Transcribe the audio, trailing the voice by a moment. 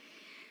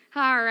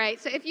All right,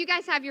 so if you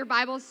guys have your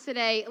Bibles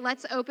today,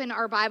 let's open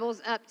our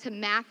Bibles up to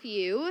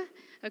Matthew.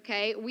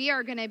 Okay, we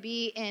are going to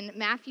be in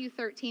Matthew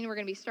 13. We're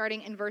going to be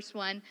starting in verse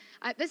 1.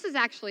 This is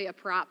actually a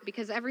prop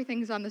because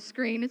everything's on the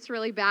screen. It's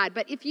really bad.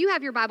 But if you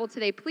have your Bible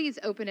today, please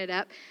open it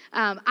up.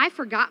 I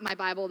forgot my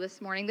Bible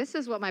this morning. This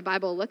is what my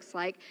Bible looks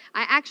like.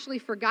 I actually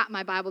forgot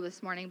my Bible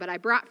this morning, but I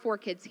brought 4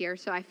 kids here,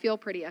 so I feel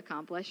pretty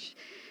accomplished.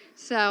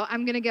 So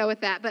I'm going to go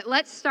with that. But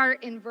let's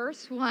start in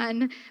verse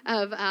 1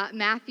 of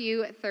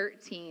Matthew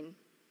 13.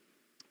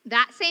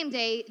 That same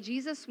day,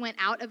 Jesus went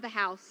out of the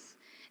house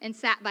and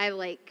sat by the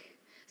lake.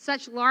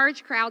 Such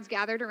large crowds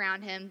gathered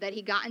around him that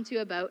he got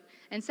into a boat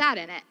and sat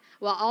in it,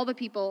 while all the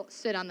people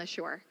stood on the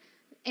shore.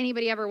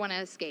 Anybody ever want to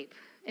escape?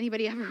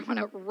 Anybody ever want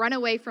to run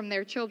away from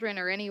their children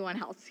or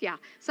anyone else? Yeah.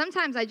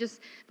 Sometimes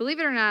believe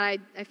it or not,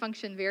 I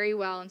function very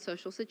well in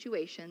social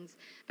situations,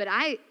 but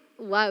I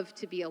love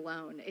to be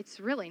alone.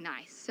 It's really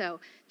nice. So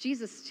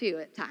Jesus too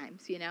at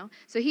times,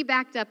 So he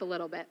backed up a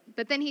little bit,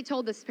 but then he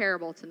told this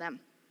parable to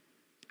them.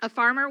 A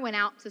farmer went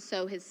out to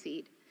sow his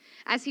seed.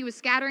 As he was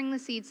scattering the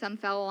seed, some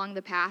fell along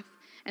the path,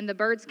 and the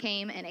birds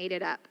came and ate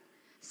it up.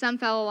 Some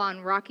fell along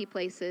rocky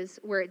places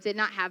where it did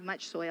not have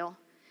much soil.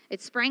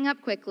 It sprang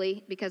up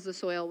quickly because the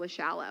soil was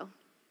shallow.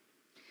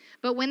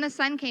 But when the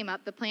sun came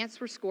up, the plants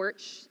were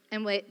scorched,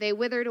 and they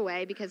withered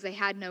away because they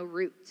had no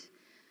root.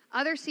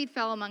 Other seed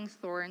fell among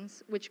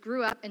thorns, which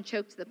grew up and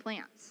choked the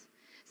plants.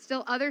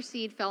 Still other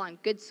seed fell on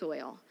good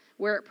soil,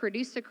 where it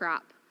produced a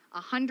crop,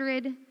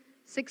 100,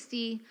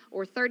 60,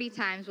 or 30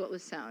 times what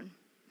was sown.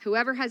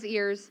 Whoever has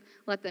ears,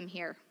 let them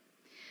hear.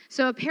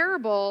 So a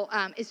parable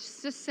is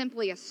just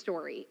simply a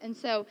story. And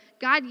so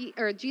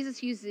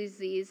Jesus uses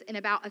these in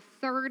about a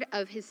third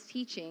of his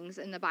teachings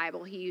in the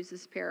Bible. He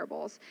uses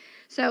parables.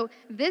 So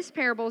this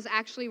parable is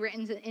actually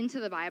written into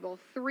the Bible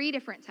 3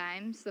 different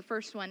times. The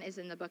first one is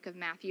in the book of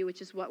Matthew,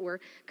 which is what we're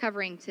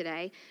covering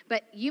today.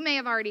 But you may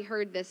have already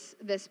heard this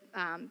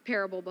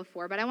parable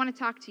before, but I want to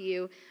talk to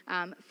you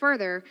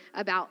further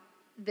about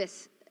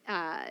this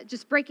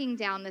just breaking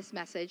down this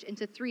message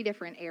into 3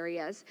 different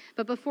areas.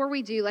 But before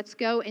we do, let's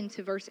go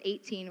into verse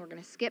 18. We're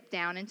going to skip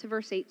down into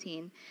verse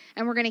 18,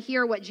 and we're going to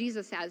hear what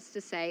Jesus has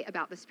to say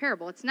about this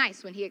parable. It's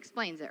nice when he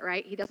explains it,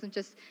 right? He doesn't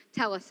just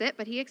tell us it,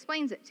 but he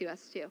explains it to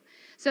us too.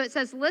 So it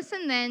says,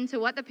 "Listen then to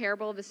what the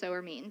parable of the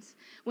sower means.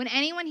 When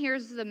anyone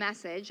hears the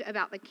message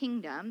about the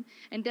kingdom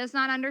and does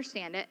not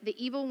understand it, the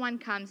evil one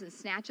comes and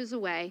snatches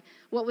away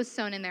what was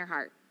sown in their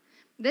heart.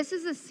 This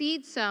is a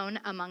seed sown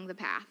among the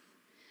path.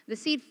 The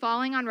seed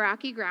falling on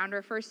rocky ground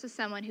refers to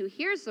someone who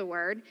hears the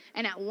word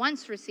and at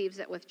once receives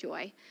it with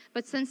joy.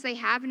 But since they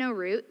have no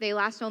root, they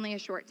last only a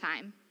short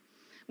time.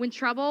 When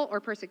trouble or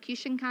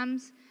persecution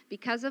comes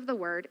because of the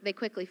word, they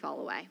quickly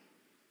fall away.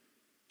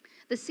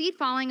 The seed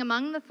falling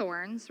among the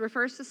thorns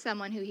refers to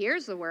someone who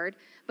hears the word,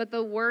 but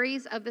the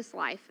worries of this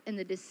life and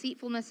the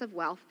deceitfulness of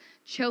wealth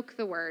choke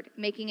the word,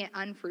 making it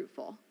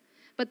unfruitful.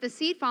 But the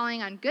seed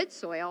falling on good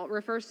soil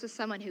refers to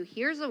someone who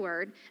hears the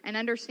word and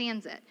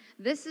understands it.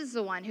 This is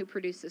the one who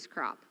produces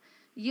crop,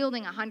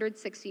 yielding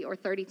 160 or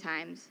 30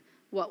 times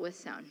what was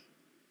sown."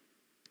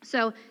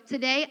 So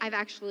today I've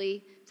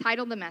actually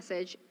titled the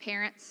message,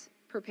 "Parents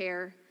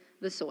Prepare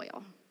the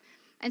Soil."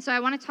 And so I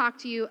want to talk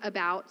to you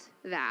about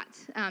that.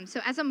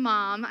 So as a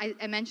mom,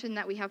 I mentioned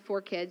that we have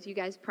 4 kids. You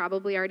guys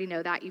probably already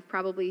know that. You've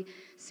probably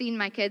seen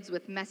my kids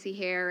with messy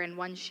hair and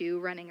one shoe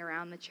running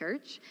around the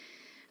church.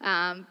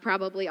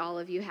 Probably all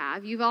of you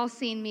have. You've all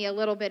seen me a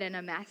little bit in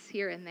a mess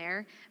here and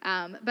there.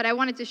 But I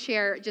wanted to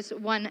share just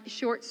one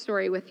short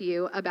story with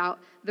you about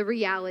the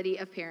reality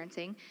of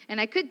parenting. And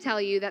I could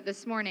tell you that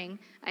this morning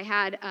I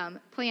had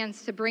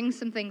plans to bring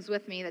some things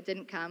with me that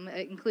didn't come,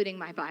 including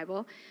my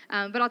Bible.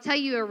 But I'll tell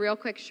you a real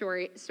quick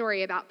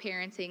story about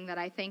parenting that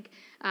I think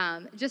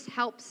just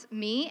helps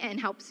me and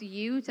helps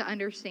you to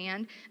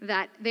understand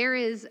that there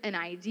is an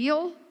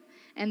ideal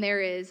and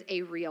there is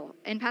a real.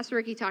 And Pastor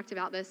Ricky talked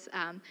about this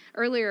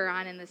earlier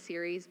on in the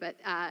series, but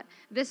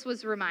this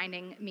was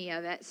reminding me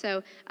of it.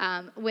 So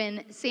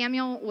when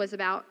Samuel was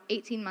about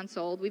 18 months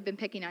old, we've been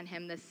picking on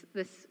him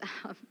this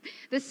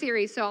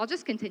series, so I'll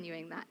just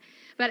continuing that.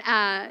 But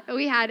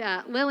we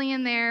had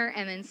Lillian there,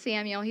 and then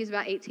Samuel. He's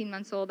about 18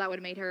 months old. That would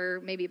have made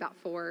her maybe about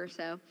 4 or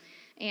so.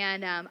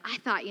 And I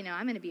thought,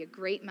 I'm going to be a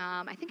great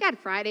mom. I think I had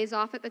Fridays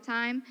off at the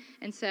time.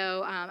 And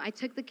so I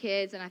took the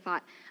kids, and I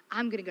thought,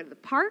 I'm going to go to the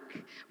park.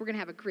 We're going to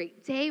have a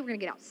great day. We're going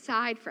to get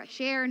outside,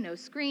 fresh air, no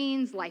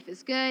screens. Life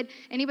is good.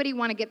 Anybody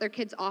want to get their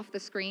kids off the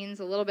screens,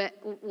 a little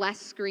bit less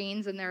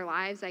screens in their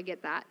lives? I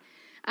get that.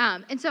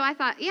 And so I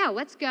thought, yeah,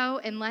 let's go,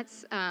 and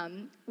let's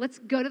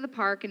go to the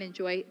park and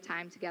enjoy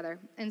time together.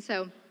 And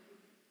so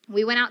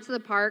we went out to the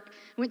park,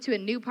 went to a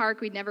new park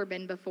we'd never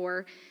been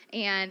before,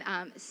 and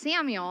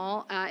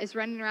Samuel is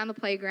running around the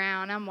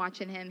playground. I'm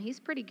watching him. He's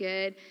pretty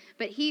good,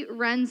 but he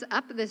runs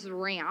up this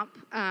ramp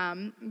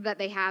that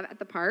they have at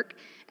the park,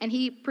 and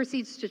he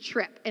proceeds to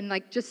trip and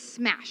just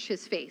smash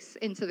his face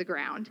into the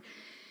ground.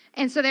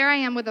 And so there I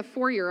am with a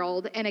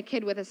 4-year-old and a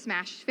kid with a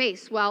smashed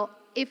face. Well,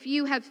 if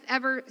you have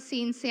ever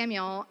seen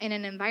Samuel in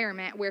an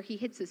environment where he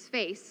hits his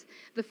face,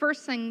 the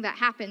first thing that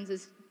happens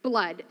is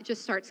blood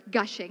just starts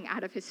gushing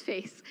out of his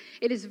face.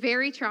 It is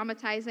very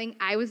traumatizing.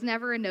 I was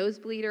never a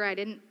nosebleeder. I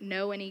didn't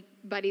know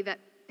anybody that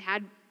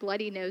had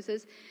bloody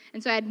noses,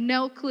 and so I had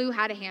no clue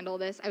how to handle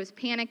this. I was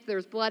panicked. There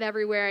was blood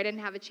everywhere. I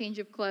didn't have a change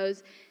of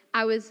clothes.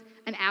 I was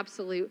an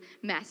absolute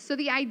mess. So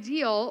the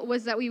ideal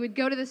was that we would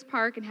go to this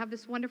park and have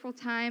this wonderful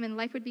time, and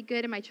life would be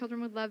good, and my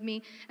children would love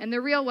me. And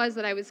the real was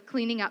that I was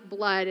cleaning up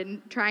blood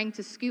and trying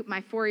to scoop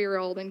my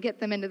 4-year-old and get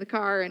them into the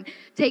car and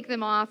take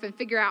them off and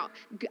figure out.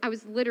 I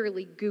was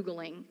literally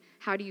Googling,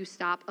 how do you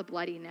stop a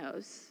bloody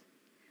nose?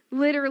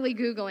 Literally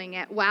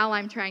Googling it while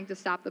I'm trying to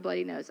stop the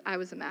bloody nose. I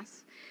was a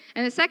mess.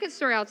 And the second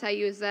story I'll tell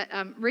you is that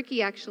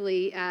Ricky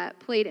actually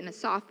played in a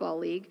softball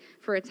league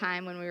for a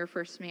time when we were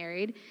first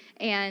married.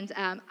 And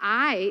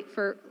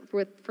for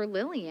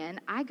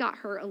Lillian, I got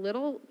her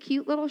a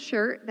cute little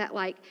shirt that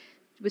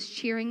was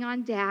cheering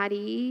on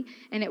Daddy,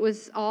 and it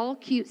was all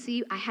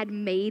cutesy. I had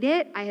made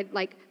it. I had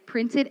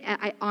printed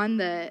on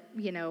the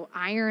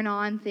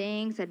iron-on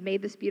things. I'd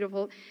made this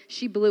beautiful.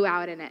 She blew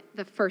out in it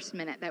the first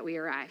minute that we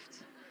arrived.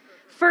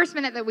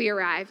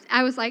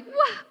 I was like,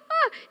 whoa.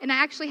 And I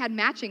actually had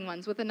matching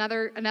ones with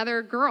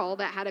another girl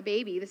that had a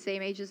baby the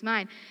same age as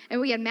mine. And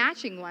we had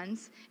matching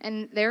ones,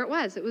 and there it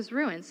was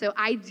ruined. So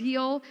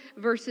ideal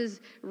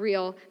versus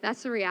real,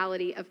 that's the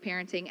reality of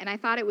parenting. And I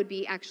thought it would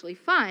be actually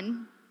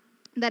fun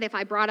that if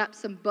I brought up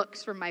some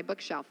books from my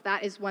bookshelf.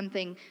 That is one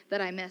thing that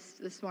I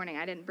missed this morning.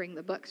 I didn't bring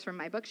the books from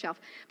my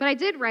bookshelf. But I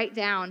did write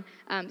down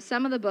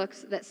some of the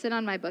books that sit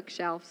on my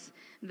bookshelves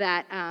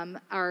that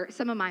are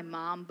some of my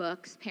mom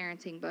books,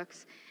 parenting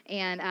books.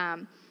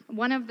 And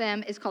one of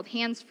them is called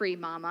Hands-Free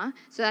Mama.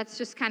 So that's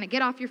just kind of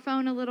get off your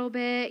phone a little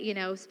bit,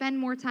 spend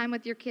more time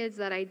with your kids,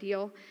 that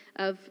ideal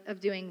of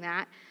doing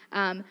that.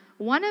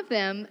 One of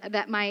them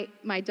that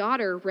my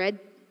daughter read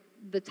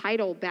the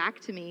title back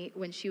to me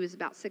when she was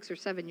about 6 or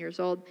 7 years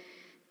old,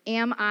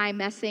 Am I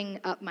Messing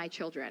Up My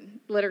Children?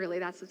 Literally,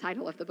 that's the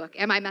title of the book.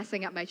 Am I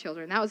Messing Up My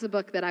Children? That was a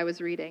book that I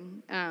was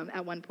reading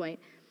at one point.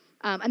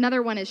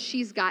 Another one is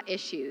She's Got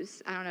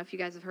Issues. I don't know if you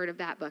guys have heard of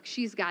that book.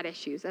 She's Got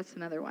Issues. That's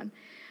another one.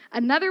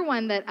 Another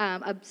one that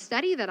a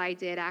study that I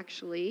did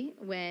actually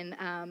when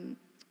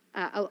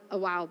a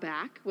while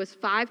back was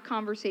 5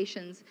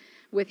 Conversations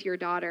with Your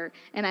Daughter.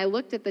 And I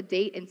looked at the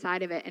date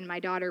inside of it, and my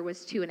daughter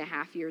was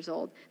 2.5 years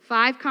old.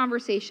 5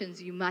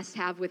 conversations you must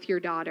have with your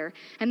daughter.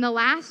 And the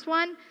last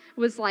one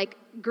was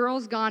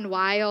Girls Gone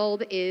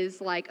Wild is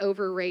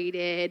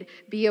overrated,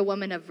 be a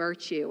woman of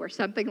virtue, or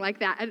something like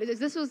that. And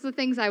this was the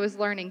things I was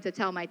learning to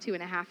tell my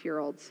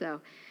 2.5-year-old.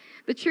 So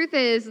the truth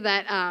is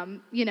that,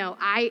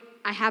 I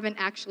haven't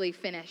actually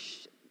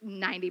finished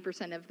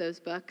 90% of those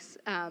books.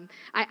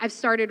 I've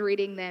started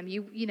reading them.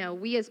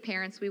 We as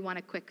parents, we want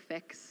a quick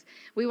fix.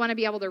 We want to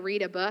be able to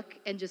read a book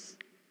and just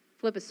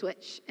flip a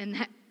switch, and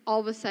that all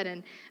of a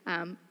sudden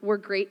we're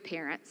great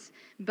parents.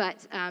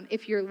 But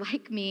if you're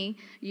like me,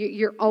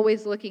 you're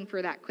always looking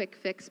for that quick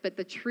fix. But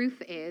the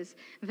truth is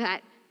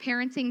that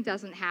parenting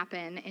doesn't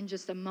happen in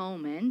just a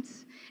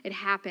moment. It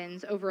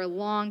happens over a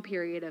long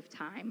period of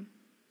time.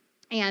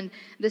 And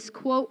this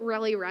quote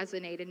really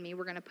resonated in me.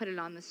 We're going to put it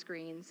on the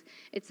screens.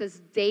 It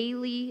says,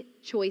 daily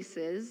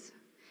choices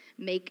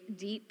make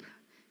deep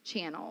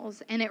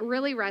channels. And it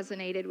really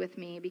resonated with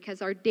me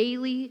because our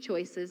daily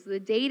choices, the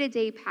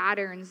day-to-day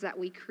patterns that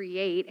we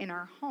create in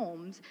our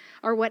homes,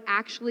 are what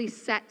actually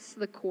sets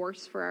the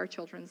course for our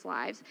children's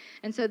lives.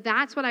 And so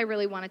that's what I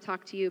really want to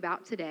talk to you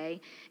about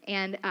today.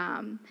 And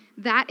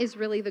that is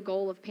really the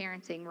goal of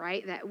parenting,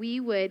 right? That we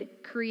would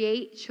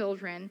create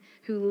children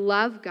who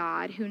love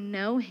God, who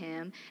know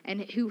Him,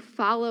 and who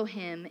follow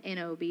Him in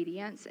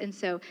obedience. And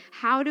so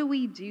how do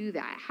we do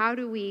that? How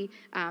do we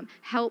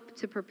help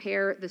to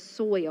prepare the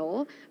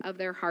soil of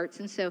their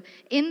hearts? And so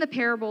in the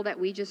parable that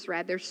we just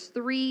read, there's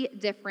 3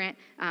 different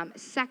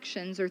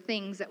sections or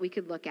things that we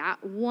could look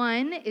at.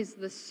 One is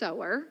the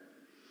sower.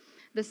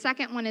 The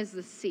second one is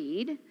the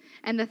seed,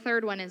 and the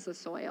third one is the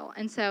soil.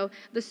 And so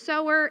the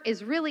sower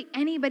is really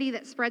anybody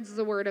that spreads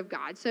the word of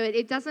God. So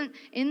it doesn't,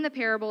 in the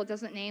parable, it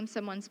doesn't name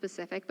someone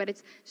specific, but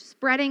it's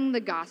spreading the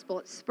gospel,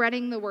 it's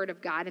spreading the word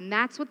of God. And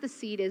that's what the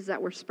seed is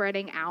that we're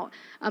spreading out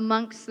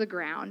amongst the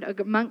ground,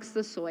 amongst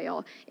the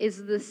soil,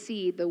 is the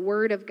seed, the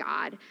word of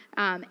God.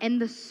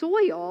 And the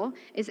soil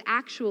is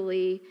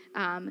actually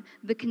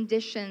the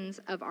conditions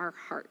of our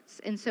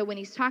hearts. And so when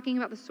he's talking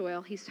about the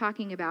soil, he's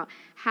talking about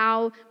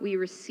how we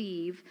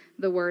receive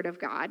the word of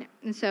God.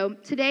 And so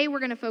today we're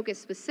going to focus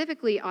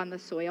specifically on the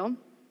soil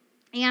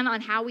and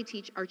on how we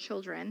teach our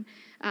children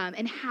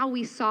and how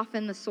we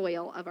soften the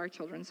soil of our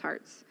children's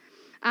hearts.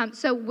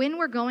 So when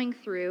we're going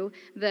through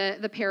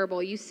the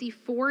parable, you see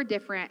 4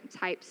 different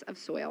types of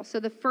soil. So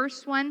the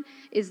first one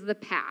is the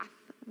path.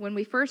 When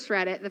we first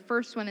read it, the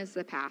first one is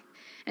the path.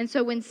 And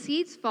so when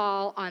seeds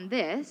fall on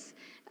this,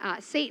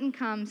 Satan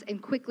comes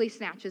and quickly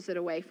snatches it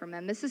away from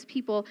them. This is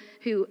people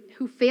who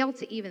fail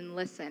to even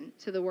listen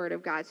to the word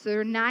of God. So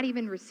they're not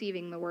even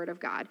receiving the word of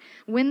God.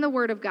 When the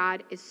word of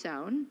God is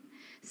sown,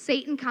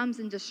 Satan comes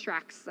and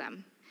distracts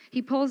them.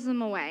 He pulls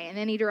them away in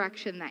any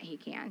direction that he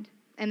can.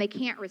 and they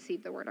can't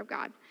receive the word of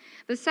God.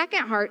 The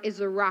second heart is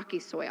the rocky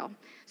soil.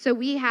 So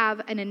we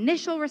have an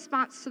initial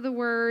response to the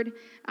word,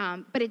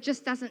 but it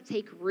just doesn't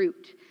take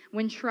root.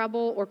 When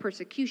trouble or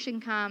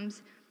persecution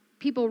comes,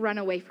 people run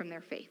away from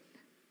their faith.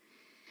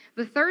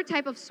 The third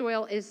type of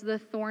soil is the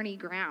thorny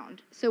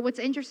ground. So what's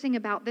interesting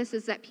about this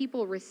is that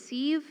people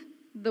receive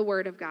the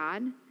word of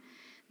God,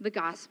 the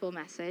gospel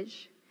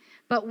message,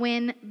 but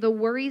when the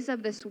worries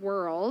of this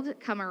world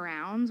come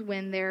around,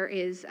 when there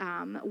is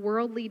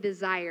worldly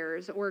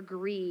desires or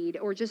greed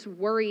or just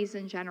worries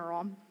in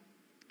general,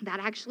 that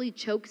actually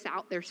chokes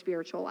out their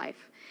spiritual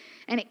life.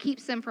 And it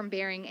keeps them from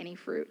bearing any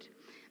fruit.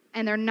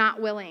 And they're not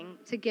willing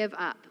to give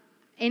up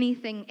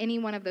anything, any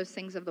one of those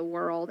things of the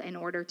world in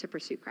order to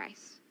pursue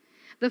Christ.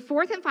 The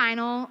fourth and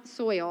final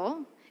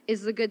soil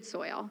is the good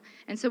soil.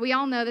 And so we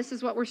all know this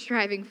is what we're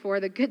striving for,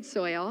 the good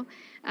soil.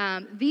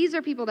 These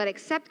are people that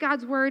accept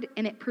God's word,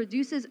 and it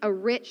produces a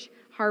rich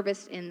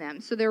harvest in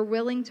them. So they're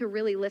willing to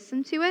really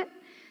listen to it,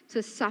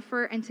 to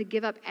suffer, and to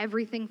give up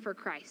everything for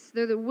Christ.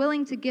 They're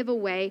willing to give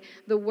away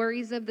the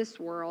worries of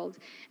this world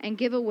and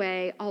give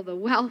away all the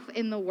wealth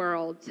in the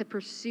world to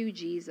pursue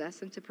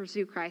Jesus and to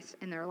pursue Christ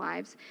in their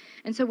lives.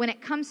 And so when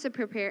it comes to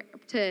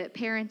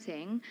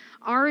parenting,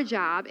 our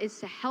job is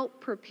to help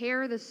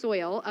prepare the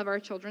soil of our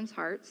children's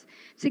hearts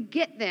to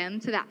get them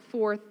to that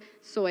fourth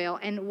soil.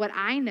 And what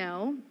I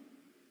know,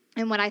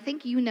 and what I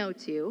think you know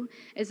too,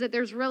 is that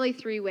there's really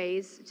three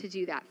ways to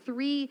do that.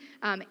 Three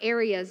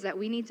areas that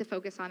we need to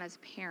focus on as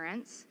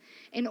parents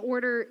in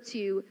order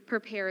to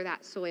prepare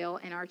that soil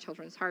in our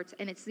children's hearts.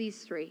 And it's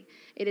these three.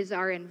 It is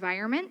our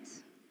environment,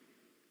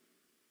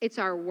 it's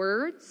our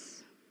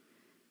words,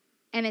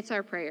 and it's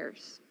our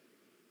prayers.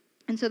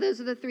 And so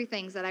those are the three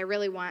things that I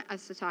really want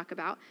us to talk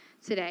about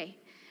today.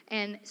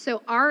 And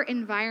so our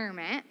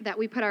environment that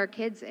we put our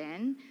kids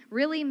in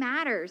really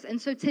matters. And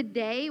so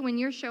today, when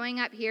you're showing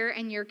up here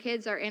and your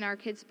kids are in our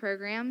kids'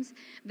 programs,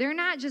 they're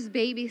not just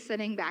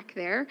babysitting back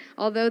there,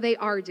 although they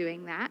are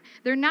doing that.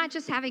 They're not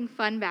just having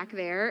fun back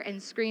there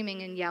and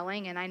screaming and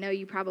yelling, and I know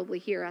you probably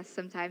hear us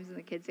sometimes in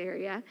the kids'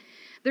 area.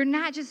 They're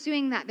not just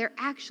doing that. They're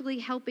actually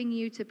helping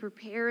you to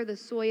prepare the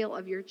soil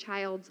of your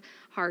child's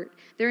heart.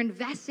 They're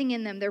investing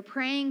in them. They're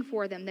praying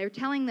for them. They're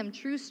telling them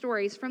true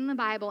stories from the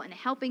Bible and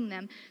helping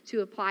them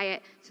to apply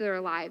it to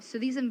their lives. So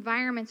these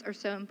environments are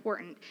so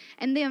important.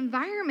 And the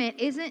environment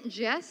isn't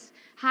just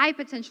high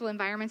potential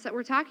environments that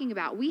we're talking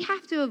about. We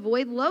have to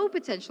avoid low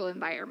potential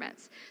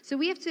environments. So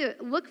we have to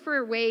look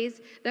for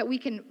ways that we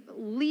can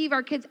leave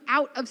our kids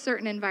out of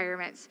certain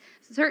environments,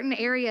 certain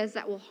areas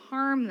that will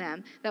harm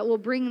them, that will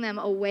bring them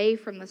away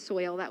from the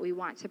soil that we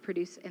want to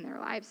produce in their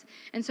lives.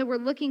 And so we're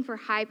looking for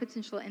high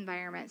potential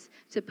environments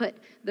to put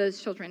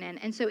those children in.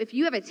 And so if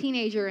you have a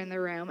teenager in the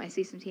room, I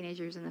see some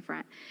teenagers in the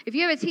front. If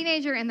you have a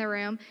teenager in the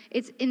room,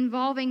 it's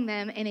involving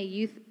them in a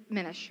youth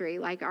ministry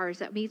like ours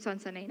that meets on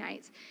Sunday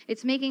nights.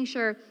 It's making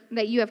sure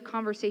that you have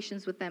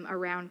conversations with them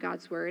around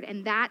God's word.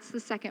 And that's the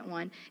second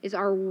one, is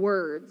our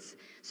words.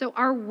 So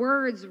our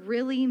words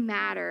really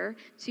matter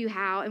to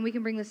how, and we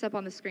can bring this up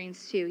on the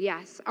screens too.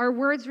 Yes, our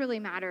words really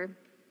matter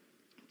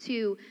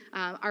to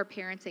our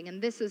parenting.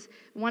 And this is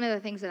one of the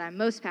things that I'm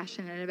most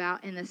passionate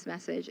about in this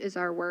message is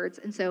our words.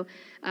 And so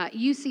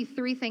you see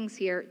three things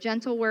here: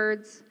 gentle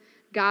words,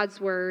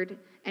 God's word,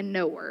 and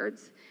no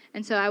words.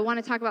 And so I want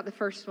to talk about the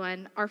first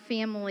one. Our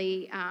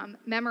family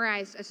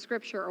memorized a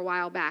scripture a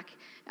while back.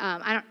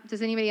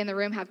 Does anybody in the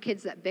room have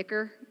kids that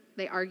bicker?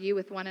 They argue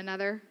with one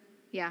another?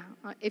 Yeah.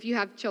 If you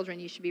have children,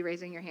 you should be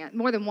raising your hand.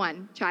 More than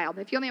one child.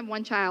 If you only have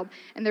one child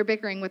and they're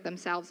bickering with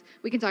themselves,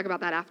 we can talk about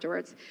that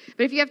afterwards.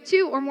 But if you have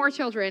two or more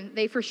children,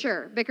 they for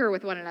sure bicker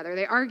with one another.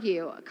 They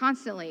argue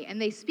constantly,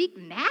 and they speak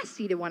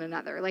nasty to one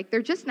another. Like,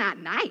 they're just not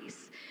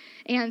nice.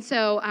 And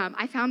so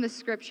I found this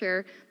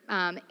scripture.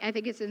 I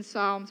think it's in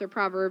Psalms or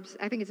Proverbs.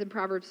 I think it's in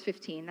Proverbs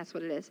 15. That's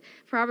what it is.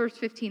 Proverbs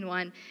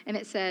 15:1. And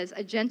it says,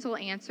 "A gentle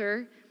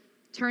answer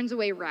turns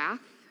away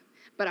wrath,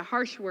 but a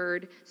harsh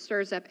word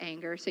stirs up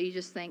anger." So you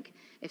just think,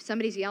 if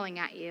somebody's yelling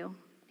at you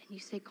and you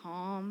stay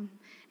calm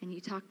and you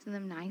talk to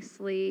them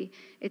nicely,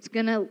 it's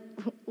going to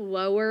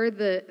lower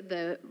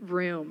the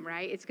room,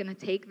 right? It's going to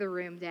take the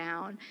room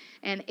down.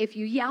 And if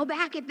you yell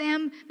back at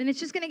them, then it's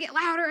just going to get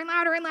louder and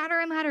louder and louder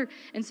and louder.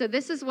 And so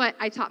this is what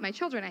I taught my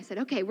children. I said,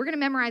 okay, we're going to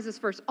memorize this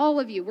first. All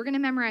of you, we're going to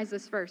memorize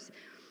this first.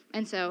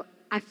 And so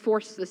I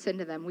forced this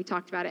into them. We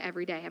talked about it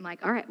every day. I'm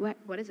like, all right,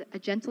 what is it? A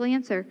gentle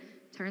answer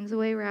turns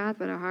away wrath,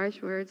 but a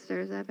harsh word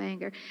stirs up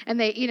anger. And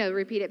they,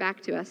 repeat it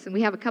back to us. And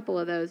we have a couple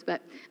of those,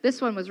 but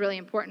this one was really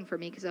important for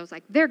me because I was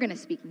like, they're going to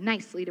speak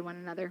nicely to one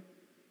another.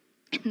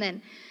 And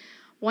then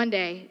one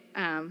day,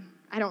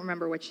 I don't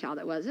remember which child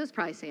it was. It was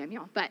probably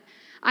Samuel, but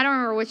I don't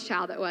remember which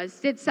child it was.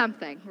 Did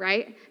something,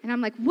 right? And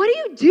I'm like, what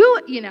are you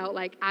doing?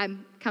 Like,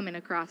 I'm coming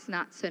across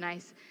not so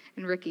nice.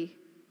 And Ricky,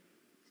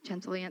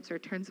 gentle answer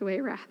turns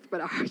away wrath, but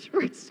a harsh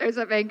word stirs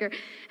up anger.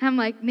 And I'm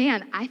like,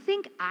 man, I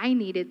think I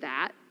needed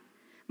that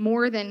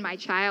more than my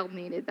child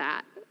needed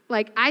that.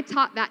 Like, I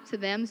taught that to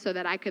them so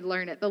that I could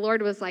learn it. The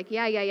Lord was like,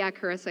 yeah,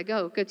 Carissa,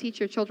 go teach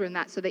your children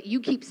that so that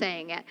you keep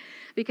saying it.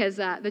 Because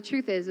the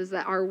truth is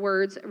that our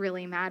words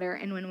really matter.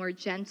 And when we're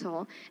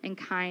gentle and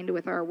kind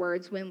with our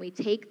words, when we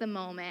take the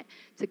moment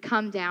to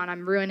come down,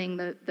 I'm ruining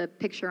the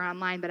picture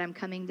online, but I'm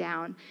coming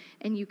down,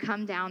 and you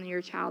come down to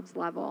your child's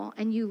level,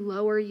 and you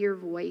lower your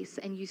voice,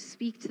 and you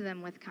speak to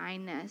them with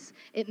kindness,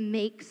 it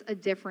makes a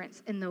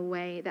difference in the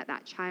way that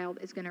that child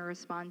is going to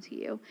respond to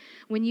you.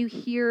 When you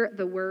hear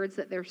the words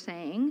that they're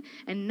saying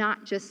and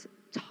not just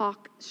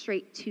talk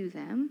straight to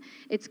them,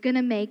 it's going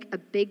to make a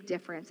big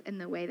difference in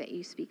the way that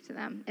you speak to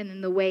them and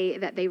in the way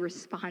that they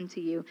respond to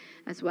you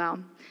as well.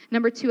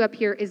 Number 2 up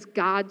here is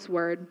God's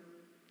word.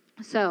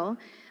 So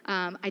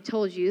I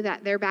told you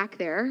that they're back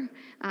there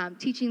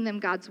teaching them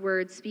God's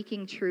word,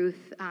 speaking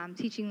truth,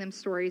 teaching them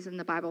stories in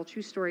the Bible,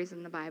 true stories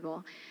in the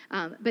Bible.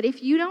 But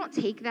if you don't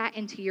take that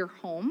into your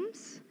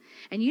homes,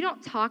 and you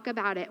don't talk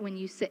about it when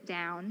you sit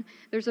down,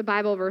 there's a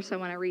Bible verse I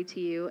want to read to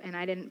you, and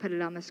I didn't put it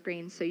on the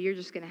screen, so you're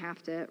just going to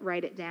have to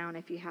write it down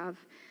if you have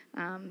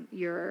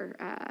your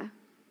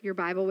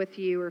Bible with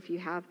you or if you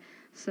have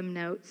some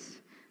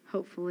notes.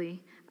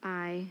 Hopefully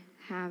I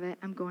have it.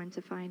 I'm going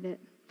to find it.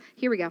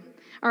 Here we go.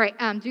 All right,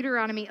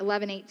 Deuteronomy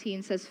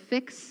 11:18 says,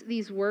 fix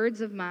these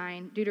words of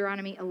mine.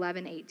 Deuteronomy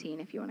 11:18,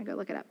 if you want to go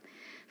look it up.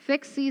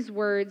 Fix these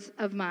words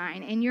of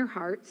mine in your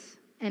hearts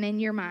and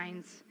in your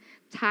minds.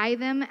 Tie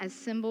them as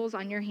symbols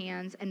on your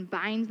hands and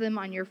bind them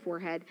on your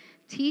forehead.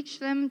 Teach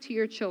them to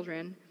your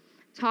children,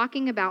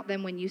 talking about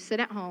them when you sit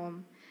at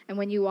home and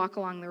when you walk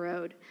along the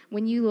road,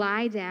 when you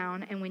lie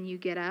down and when you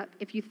get up.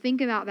 If you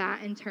think about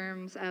that in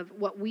terms of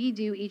what we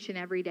do each and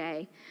every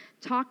day,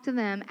 talk to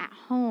them at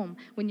home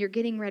when you're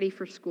getting ready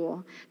for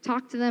school.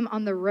 Talk to them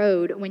on the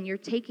road when you're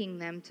taking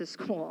them to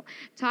school.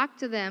 Talk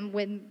to them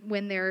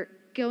when they're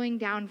going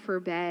down for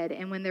bed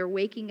and when they're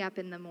waking up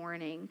in the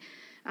morning.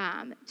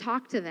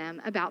 Talk to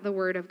them about the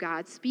Word of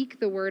God. Speak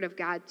the Word of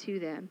God to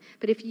them.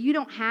 But if you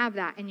don't have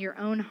that in your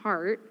own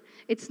heart,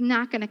 it's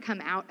not going to come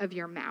out of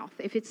your mouth.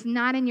 If it's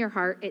not in your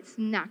heart, it's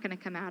not going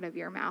to come out of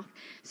your mouth.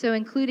 So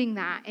including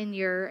that in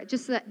your,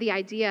 just the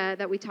idea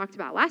that we talked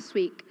about last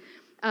week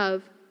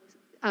of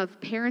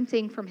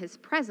parenting from His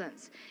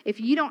presence. If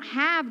you don't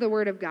have the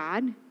Word of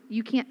God,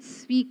 you can't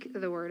speak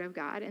the Word of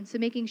God. And so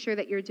making sure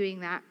that you're doing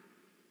that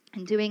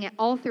and doing it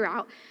all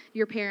throughout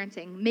your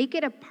parenting. Make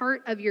it a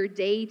part of your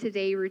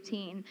day-to-day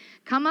routine.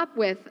 Come up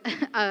with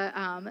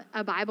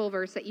a Bible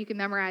verse that you can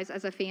memorize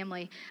as a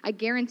family. I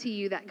guarantee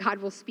you that God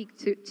will speak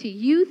to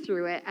you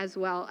through it as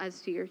well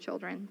as to your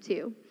children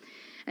too.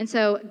 And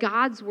so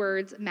God's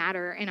words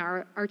matter in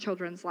our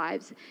children's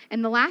lives.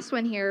 And the last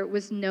one here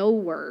was no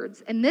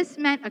words. And this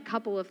meant a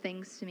couple of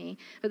things to me.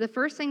 But the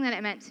first thing that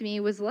it meant to me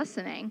was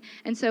listening.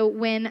 And so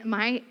when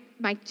my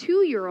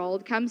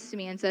 2-year-old comes to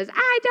me and says,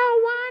 I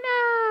don't wanna.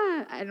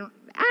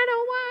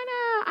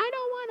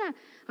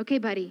 Okay,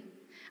 buddy,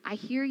 I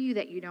hear you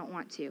that you don't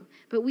want to,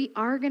 but we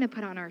are going to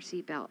put on our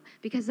seatbelt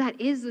because that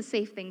is the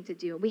safe thing to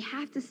do. We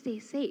have to stay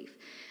safe.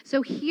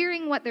 So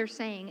hearing what they're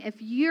saying, if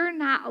you're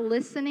not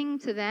listening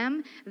to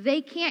them,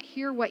 they can't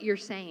hear what you're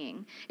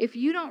saying. If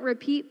you don't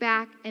repeat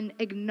back and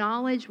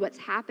acknowledge what's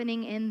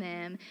happening in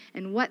them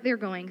and what they're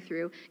going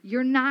through,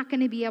 you're not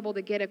going to be able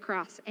to get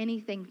across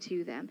anything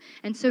to them.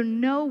 And so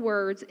no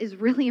words is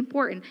really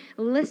important.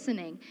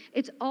 Listening.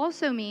 It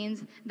also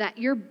means that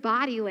your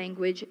body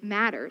language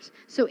matters.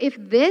 So if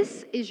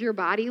this is your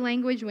body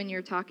language when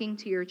you're talking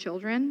to your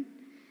children,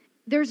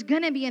 there's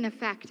going to be an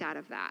effect out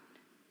of that.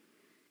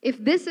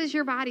 If this is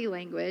your body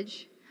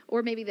language,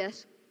 or maybe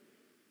this,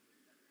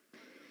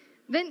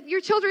 then your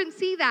children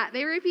see that.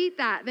 They repeat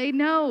that. They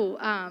know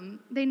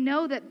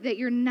that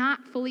you're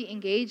not fully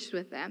engaged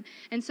with them.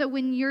 And so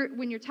when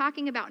you're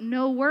talking about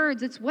no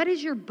words, it's what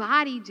is your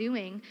body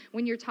doing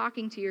when you're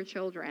talking to your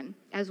children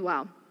as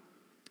well.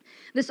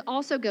 This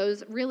also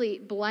really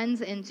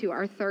blends into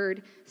our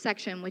third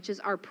section, which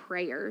is our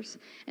prayers.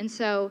 And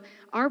so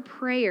our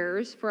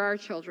prayers for our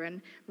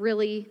children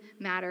really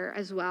matter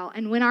as well.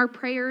 And when our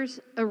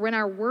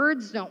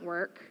words don't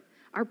work,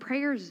 our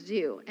prayers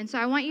do. And so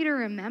I want you to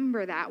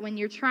remember that when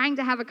you're trying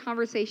to have a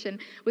conversation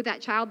with that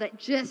child that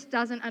just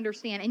doesn't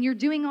understand, and you're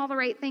doing all the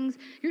right things,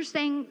 you're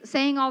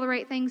saying all the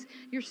right things,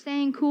 you're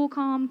staying cool,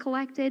 calm,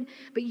 collected,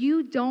 but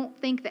you don't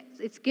think that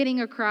it's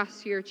getting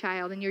across to your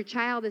child, and your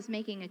child is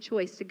making a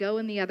choice to go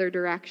in the other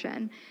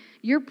direction.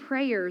 Your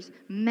prayers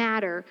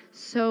matter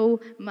so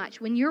much.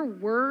 When your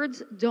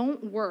words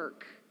don't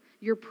work,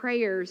 your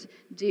prayers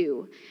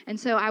do. And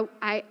so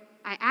I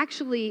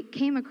actually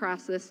came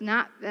across this,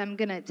 I'm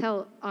going to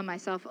tell on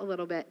myself a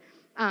little bit,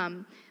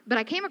 but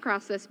I came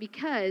across this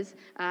because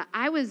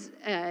I was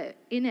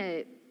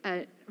in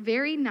a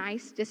very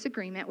nice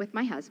disagreement with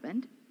my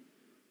husband.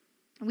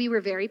 We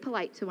were very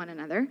polite to one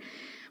another.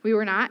 We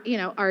were not,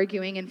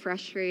 arguing and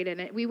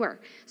frustrated, and we were.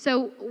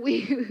 So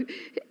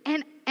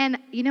and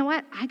you know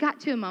what? I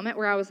got to a moment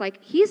where I was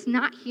like, he's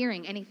not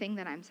hearing anything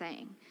that I'm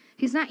saying.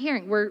 He's not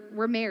hearing.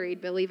 We're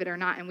married, believe it or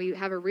not, and we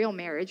have a real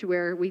marriage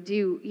where we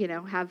do,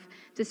 have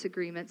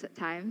disagreements at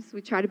times.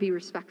 We try to be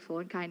respectful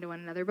and kind to one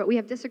another, but we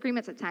have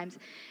disagreements at times.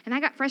 And I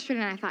got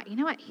frustrated, and I thought, you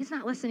know what? He's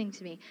not listening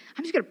to me.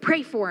 I'm just going to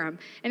pray for him.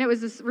 And it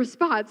was this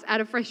response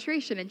out of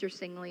frustration,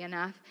 interestingly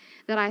enough,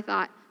 that I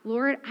thought,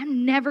 Lord,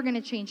 I'm never going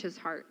to change his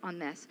heart on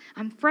this.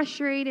 I'm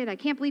frustrated. I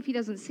can't believe he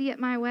doesn't see it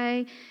my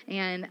way,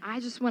 and I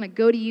just want to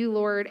go to you,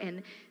 Lord.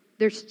 And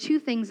there's two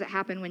things that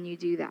happen when you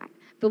do that.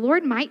 The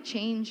Lord might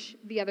change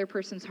the other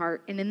person's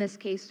heart, and in this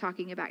case,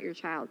 talking about your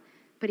child,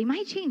 but he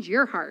might change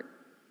your heart.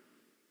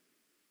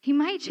 He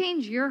might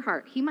change your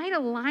heart. He might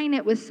align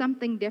it with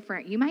something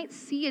different. You might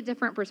see a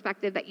different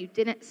perspective that you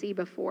didn't see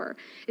before.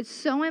 It's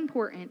so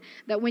important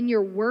that when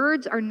your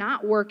words are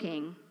not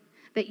working,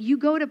 that you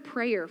go to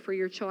prayer for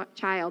your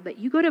child, that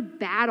you go to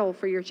battle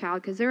for your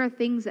child, because there are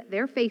things that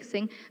they're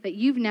facing that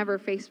you've never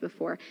faced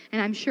before. And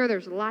I'm sure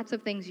there's lots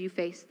of things you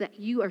face that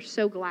you are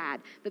so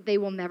glad that they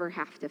will never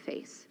have to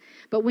face.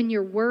 But when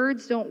your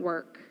words don't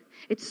work,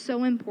 it's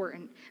so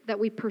important that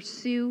we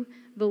pursue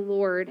the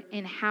Lord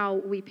in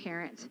how we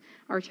parent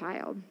our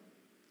child.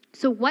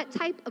 So what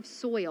type of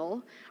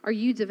soil are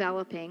you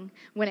developing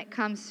when it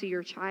comes to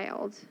your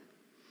child?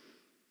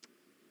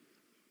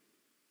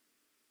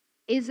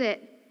 Is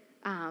it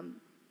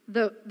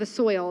the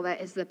soil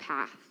that is the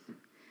path?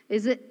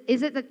 Is it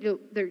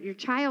that your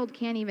child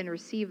can't even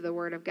receive the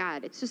word of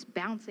God? It's just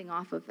bouncing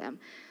off of them.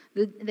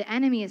 The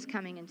enemy is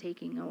coming and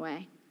taking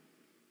away.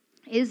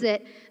 Is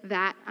it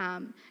that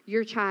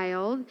your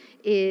child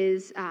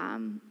is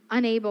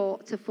unable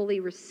to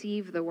fully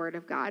receive the word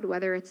of God,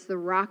 whether it's the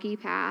rocky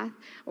path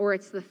or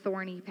it's the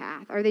thorny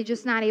path? Are they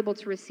just not able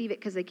to receive it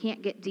because they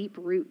can't get deep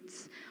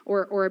roots,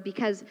 or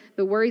because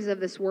the worries of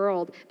this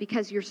world,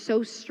 because you're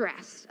so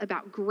stressed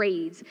about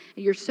grades,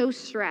 and you're so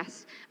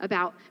stressed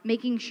about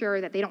making sure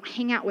that they don't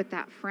hang out with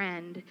that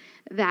friend,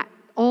 that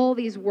all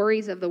these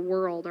worries of the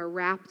world are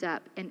wrapped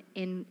up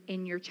in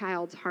your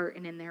child's heart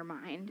and in their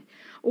mind?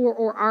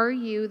 Or are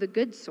you the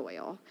good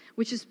soil,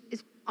 which is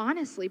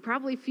honestly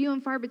probably few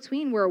and far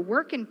between? We're a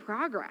work in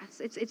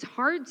progress. It's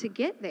hard to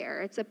get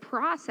there. It's a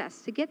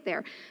process to get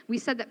there. We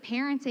said that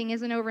parenting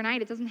isn't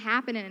overnight. It doesn't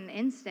happen in an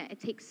instant. It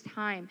takes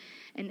time,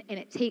 and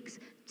it takes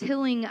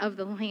tilling of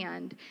the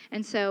land.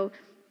 And so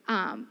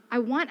I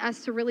want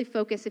us to really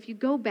focus. If you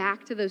go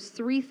back to those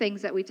three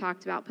things that we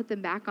talked about, put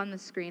them back on the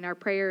screen. Our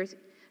prayers,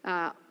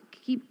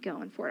 keep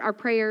going for it. Our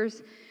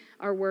prayers,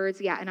 our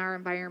words, and our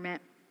environment.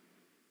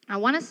 I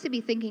want us to be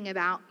thinking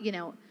about,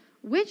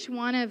 which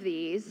one of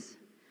these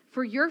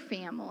for your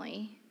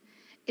family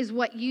is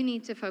what you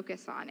need to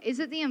focus on. Is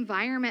it the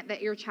environment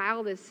that your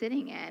child is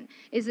sitting in?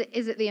 Is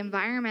it the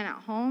environment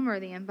at home, or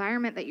the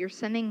environment that you're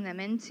sending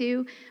them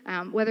into,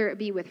 whether it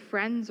be with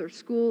friends or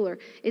school? Or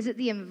is it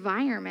the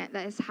environment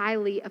that is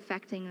highly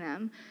affecting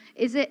them?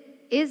 Is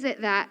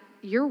it that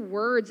your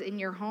words in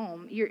your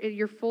home,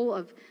 you're full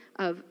of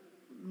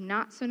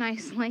not so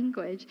nice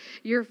language,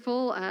 you're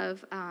full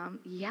of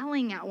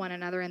yelling at one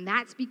another, and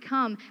that's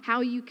become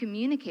how you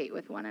communicate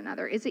with one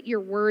another? Is it your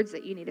words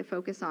that you need to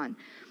focus on?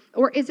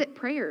 Or is it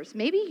prayers?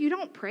 Maybe you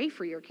don't pray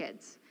for your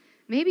kids.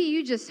 Maybe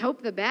you just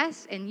hope the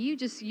best, and you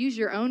just use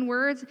your own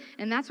words,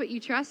 and that's what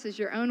you trust is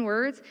your own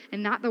words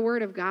and not the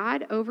word of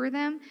God over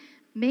them.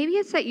 Maybe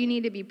it's that you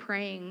need to be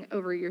praying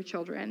over your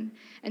children.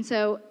 And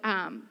so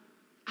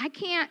I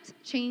can't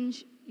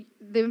change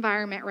the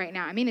environment right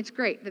now. I mean, it's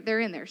great that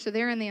they're in there. So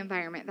they're in the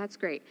environment. That's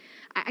great.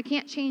 I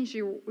can't change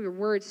your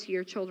words to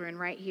your children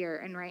right here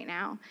and right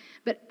now.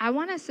 But I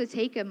want us to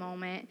take a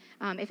moment.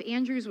 If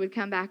Andrews would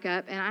come back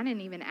up, and I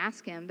didn't even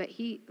ask him, but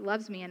he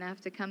loves me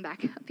enough to come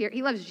back up here.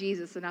 He loves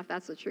Jesus enough.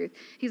 That's the truth.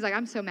 He's like,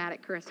 I'm so mad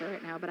at Carissa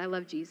right now, but I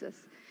love Jesus.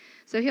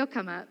 So he'll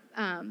come up.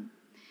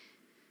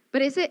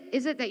 But is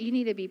it that you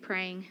need to be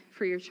praying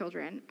for your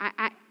children?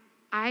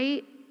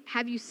 I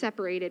have you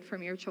separated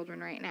from your children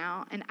right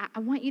now, and I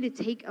want you to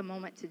take a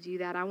moment to do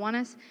that. I want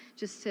us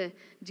just to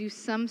do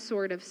some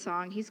sort of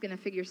song. He's going to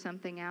figure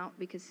something out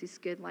because he's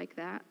good like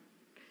that,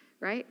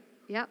 right?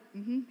 Yep.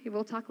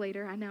 We'll talk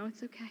later. I know,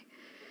 it's okay.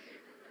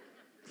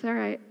 It's all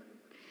right.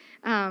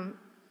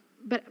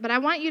 But I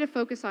want you to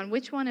focus on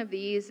which one of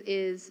these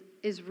is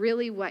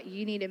really what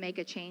you need to make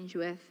a change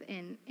with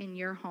in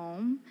your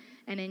home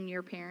and in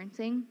your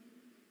parenting.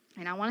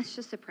 And I want us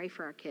just to pray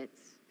for our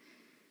kids.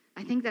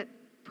 I think that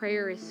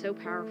prayer is so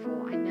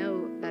powerful. I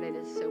know that it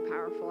is so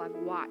powerful. I've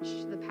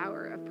watched the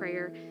power of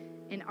prayer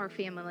in our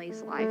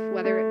family's life,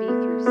 whether it be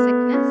through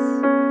sickness,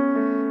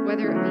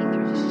 whether it be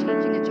through just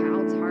changing a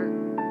child's heart,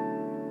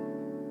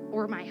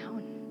 or my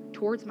own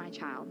towards my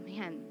child.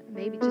 Man,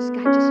 maybe just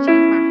God just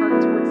changed my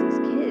heart towards these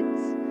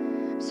kids.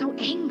 I'm so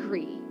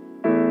angry.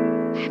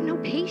 I have no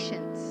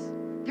patience.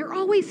 They're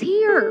always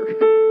here.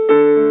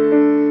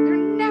 They're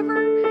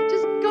never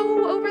just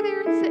go over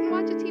there and sit and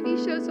watch a TV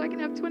show so I can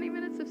have 20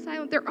 minutes of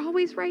silence. They're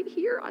always right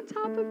here on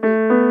top of me.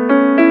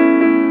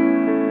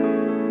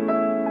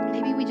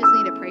 Maybe we just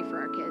need to pray for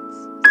our kids.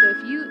 So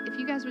if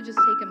you guys would just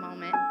take a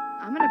moment,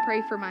 I'm going to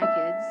pray for my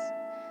kids.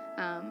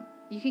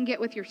 You can get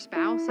with your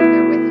spouse if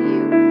they're with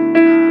you.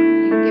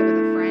 You can get with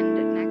a friend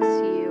next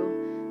to you.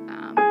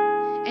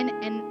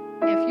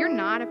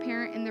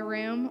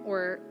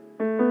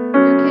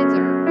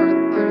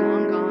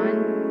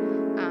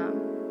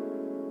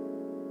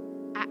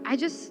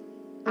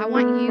 I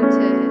want you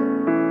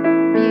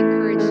to be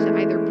encouraged to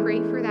either pray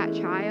for that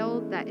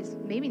child that is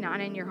maybe not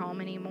in your home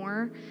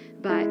anymore,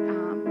 but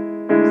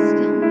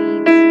still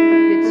needs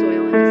good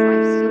soil in his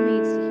life, still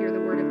needs to hear the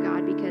word of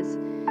God, because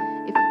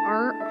if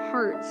our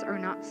hearts are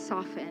not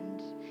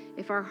softened,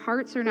 if our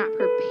hearts are not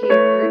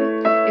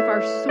prepared, if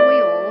our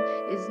soil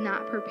is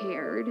not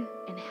prepared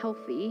and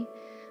healthy,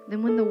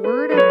 then when the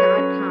word of God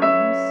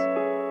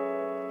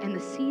comes and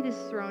the seed is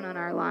thrown on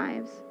our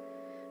lives,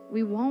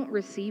 we won't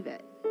receive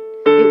it.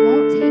 It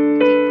won't take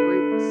deep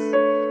roots,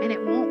 and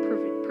it won't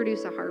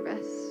produce a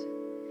harvest.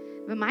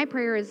 But my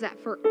prayer is that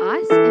for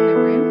us in the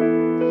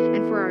room,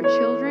 and for our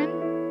children,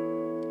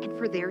 and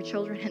for their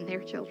children and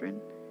their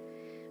children,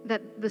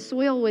 that the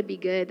soil would be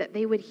good, that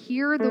they would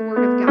hear the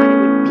word of God, it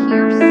would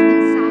pierce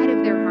inside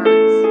of their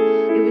hearts,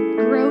 it would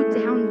grow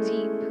down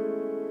deep,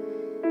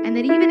 and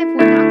that even if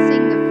we're not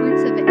seeing the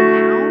fruits of it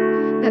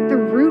now, that the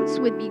roots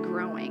would be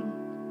growing,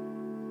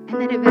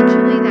 and that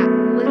eventually that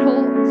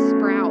little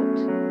sprout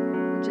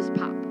would just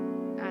pop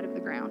out of the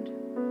ground.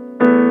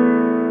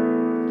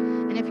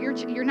 And if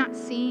you're not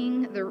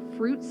seeing the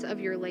fruits of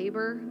your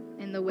labor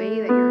in the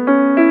way that you're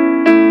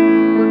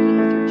working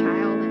with your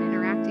child and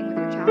interacting with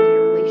your child and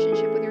your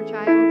relationship with your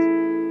child,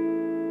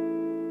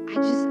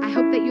 I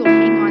hope that you'll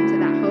hang on to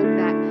that hope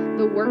that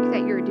the work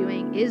that you're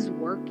doing is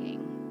working.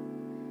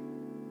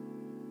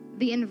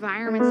 The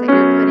environments that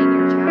you're putting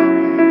your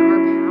child in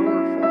are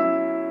powerful,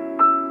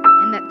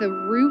 and that the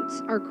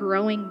roots are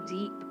growing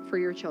deep for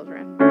your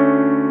children.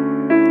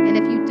 And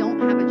if you don't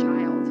have a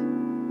child,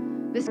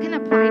 this can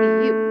apply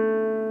to you.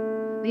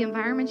 The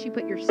environments you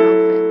put yourself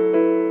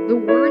in, the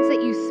words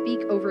that you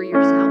speak over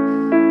yourself,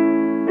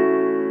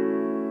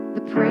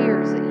 the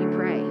prayers that you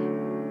pray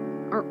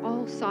are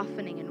all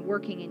softening and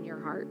working in your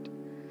heart.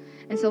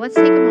 And so let's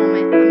take a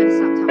moment. I'm going to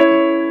stop talking.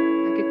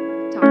 I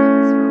could talk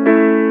on this for a while.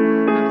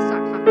 I'm going to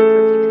stop talking for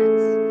a few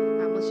minutes.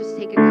 Let's just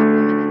take a couple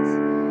of minutes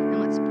and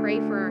let's pray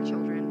for our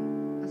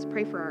children. Let's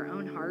pray for our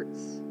own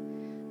hearts.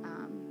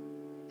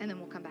 And then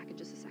we'll come back in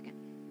just a second.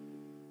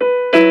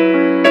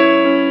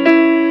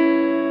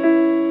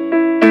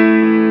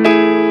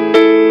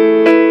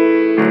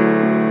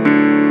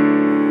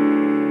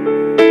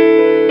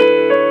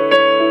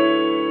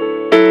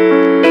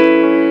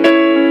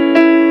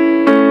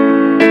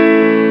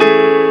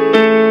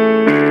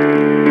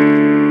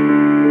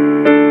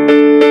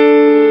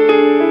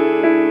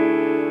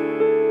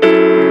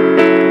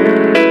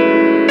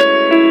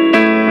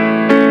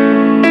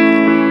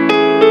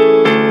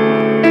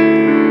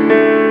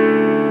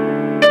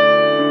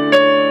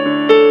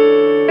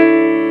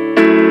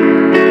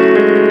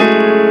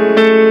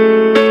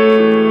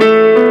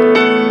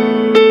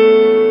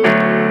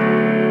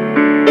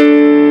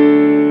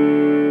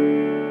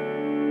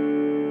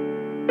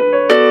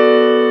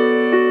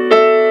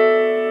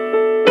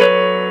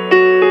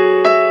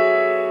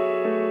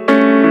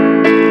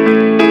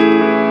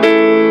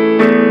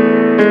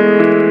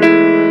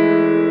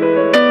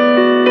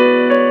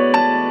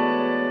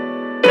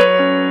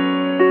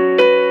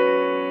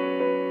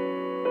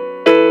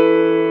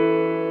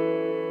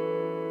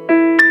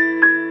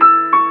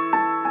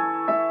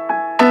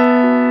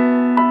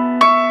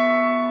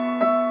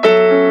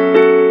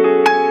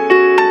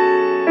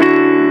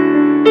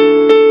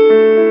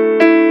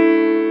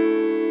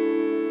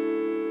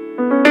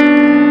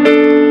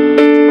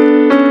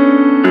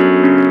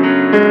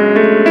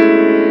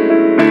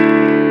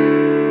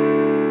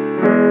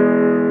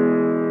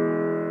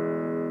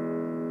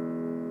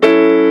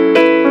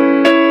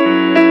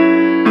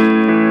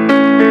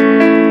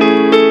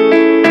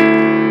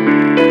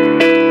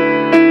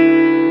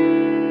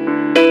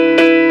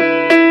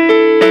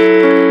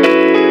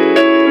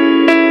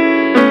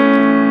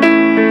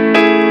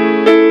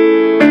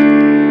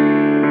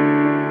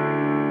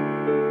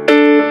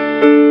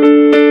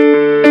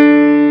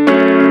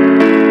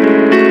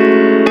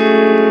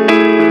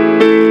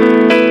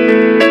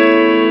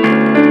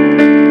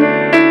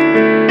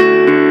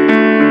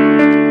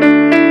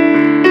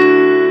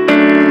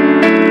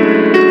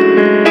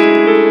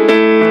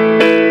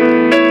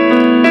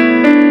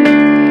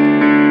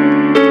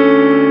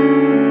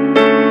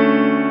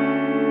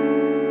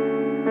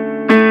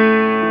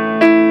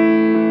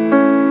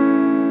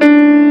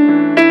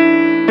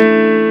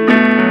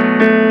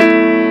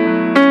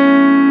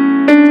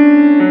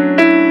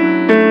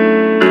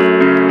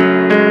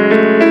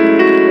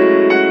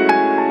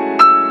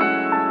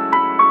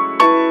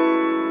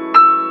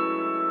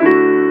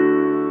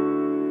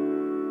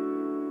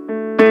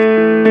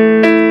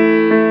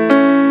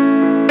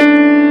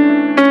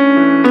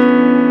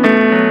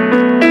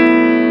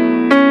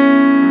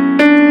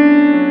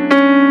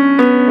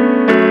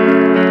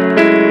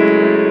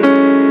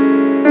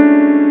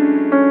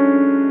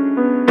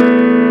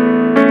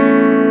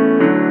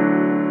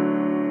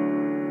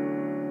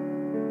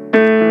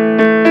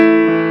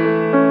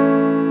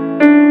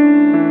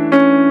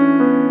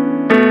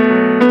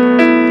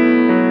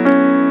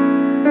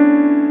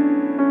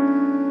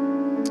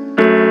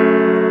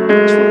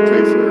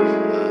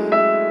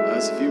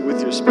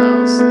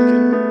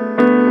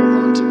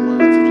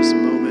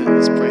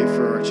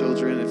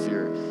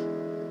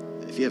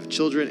 if you have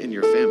children in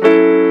your family,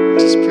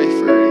 just pray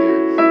for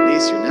your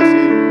niece, your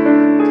nephew,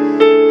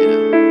 it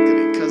could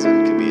be a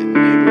cousin, it could be a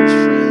neighbor's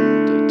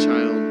friend, a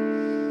child,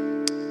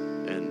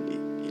 and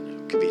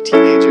it could be a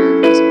teenager,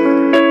 it doesn't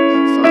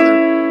matter. Father,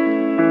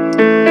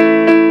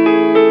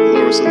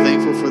 Lord, we're so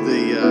thankful for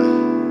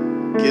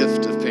the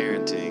gift of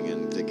parenting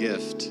and the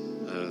gift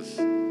of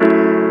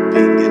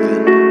being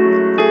given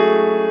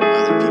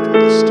other people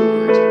to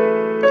steward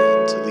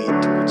and to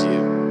lead towards you,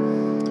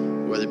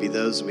 whether it be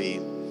those we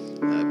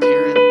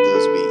parent,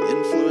 those we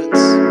influence,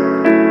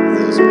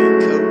 those we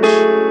coach,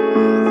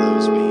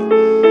 those we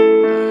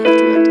have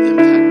direct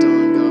impact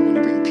on. God, when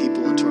you bring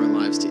people into our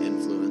lives to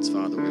influence,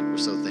 Father, we're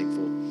so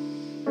thankful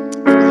for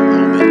the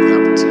moment, the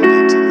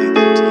opportunity to lead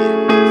them to you.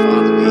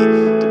 Father, we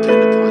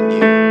depend upon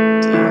you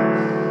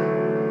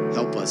to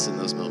help us in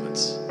those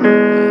moments.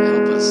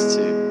 Help us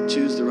to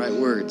choose the right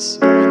words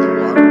when the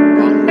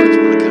wrong words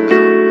want to come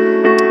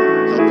out.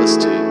 Help us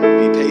to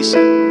be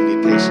patient when we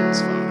need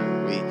patience,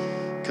 Father. We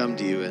come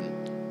to you in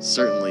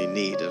certainly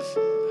need of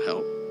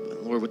help. And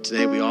Lord,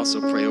 today we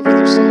also pray over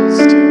their souls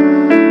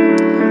too.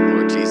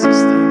 Lord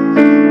Jesus, that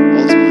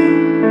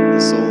ultimately the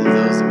soul of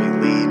those that we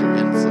lead or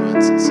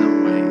influence in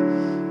some way,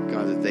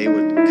 God, that they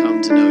would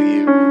come to know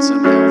you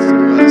somehow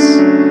through us.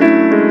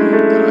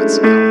 God,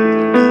 somehow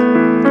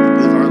that we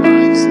live our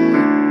lives,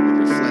 Lord, would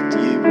reflect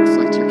you,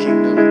 reflect your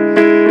kingdom,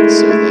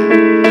 so that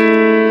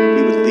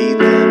we would lead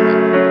them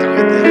and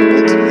guide them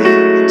ultimately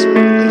into a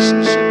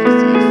relationship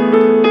with you,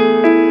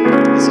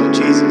 Father. And so,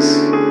 Jesus,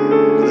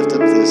 we lift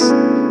up this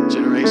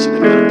generation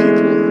of young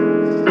people,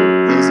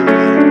 those that we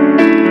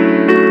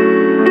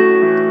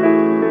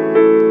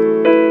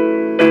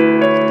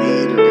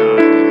lead or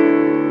guide.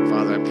 And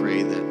Father, I pray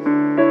that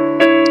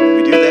when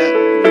we do that, you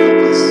would help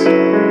us.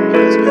 And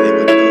ultimately, they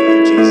would know you,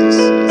 Jesus,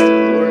 as their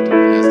Lord and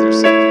as their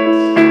Savior.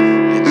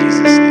 In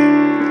Jesus' name,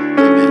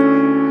 amen.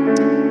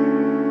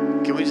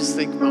 Can we just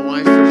thank my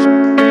wife for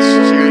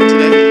sharing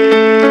today?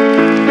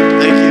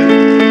 Thank you.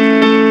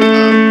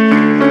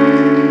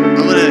 I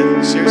want to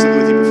share something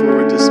with you before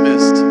we're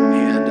dismissed.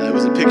 And it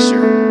was a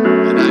picture.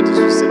 And I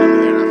just was sitting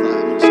over there and I thought,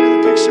 I'm going to share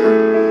the picture.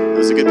 It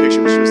was a good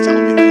picture when she was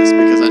telling me this,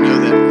 because I know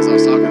that as I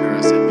was talking to her,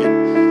 I said,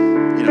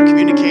 man,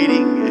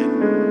 communicating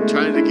and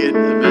trying to get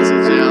a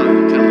message out,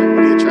 and kind of like,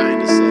 what are you trying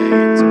to say?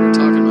 And so we're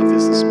talking about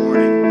this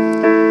morning.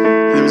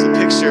 And there was a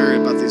picture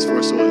about these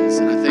 4 soils.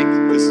 And I think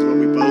this is what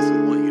we both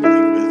would want you to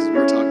leave with, because we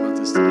were talking about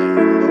this today.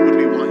 What would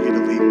we want you to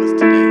leave with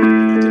today?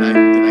 Did I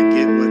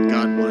get what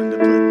God wanted to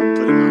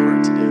put in my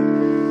heart today?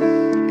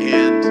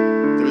 And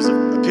there was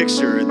a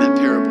picture in that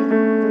parable.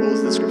 What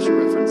was the scripture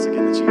reference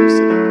again that you used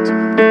today? Do you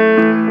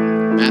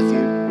remember?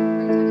 Matthew?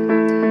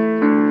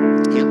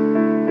 Yeah.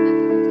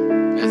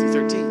 Matthew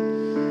 13.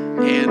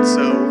 And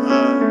so,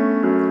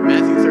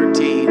 Matthew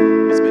 13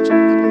 is mentioned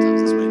a couple of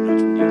times this way, no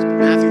which one to use, but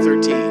Matthew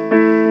 13,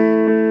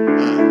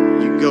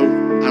 you can go,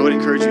 I would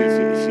encourage you,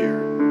 if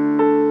you're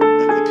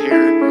a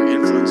parent or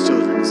influence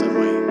children in some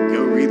way,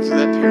 go read through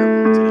that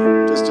parable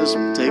today. Just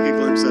take a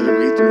glimpse of it,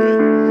 read through it.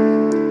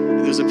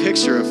 And there's a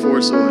picture of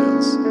 4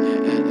 soils,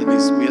 and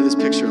we have this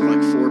picture of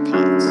like 4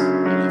 pots.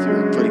 If you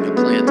were putting a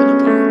plant in a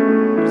pot,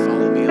 you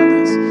follow me on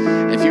this.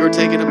 And if you were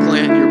taking a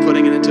plant and you were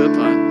putting it into a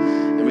pot,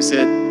 and we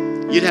said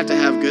you'd have to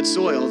have good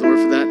soil in order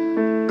for that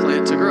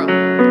plant to grow,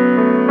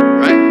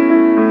 right?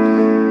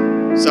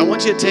 So I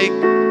want you to take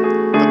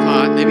a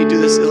pot, maybe do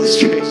this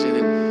illustration,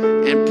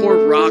 and pour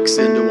rocks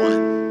into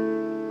one,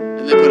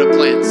 and then put a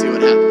plant and see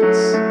what happens.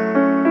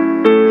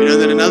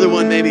 Then another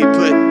one, maybe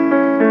put a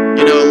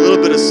little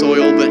bit of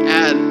soil, but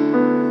add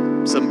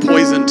some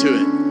poison to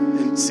it,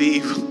 and see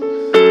if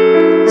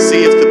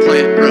the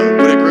plant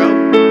grows. Would it grow?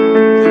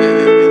 And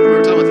we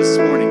were talking about this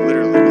morning,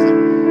 literally.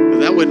 But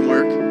that wouldn't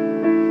work.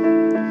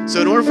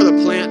 So in order for the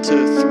plant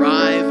to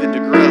thrive and to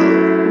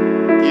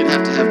grow, you'd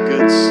have to have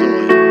good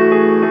soil.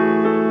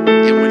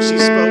 And when she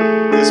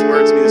spoke this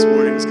word to me this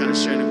morning, it was kind of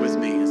sharing it with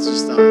me. It's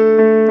just thought,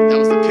 that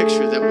was the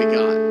picture that we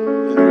got.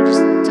 And we're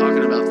just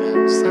talking about that.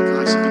 Just like,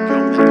 gosh, if you go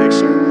with that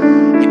picture,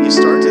 and you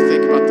start to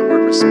think about the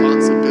word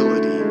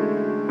responsibility,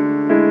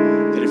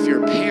 that if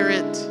you're a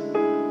parent,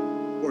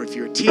 or if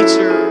you're a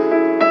teacher,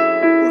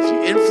 or if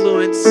you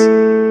influence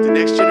the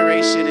next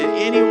generation in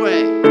any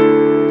way,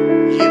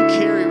 you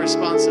carry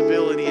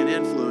responsibility and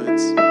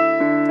influence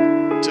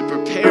to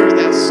prepare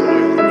that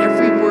soil. And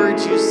every word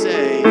you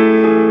say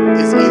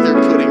is either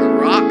putting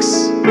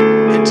rocks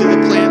into the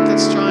plant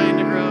that's trying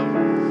to grow,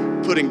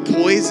 putting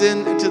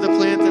poison into the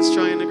plant that's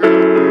trying to grow,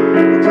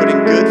 or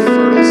putting good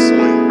fertile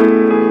soil.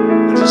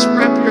 Now just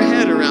wrap your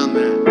head around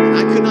that. And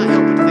I could not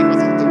help but think with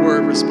the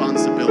word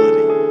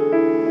responsibility.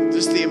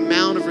 Just the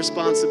amount of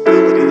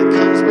responsibility that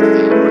comes with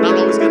that. We're not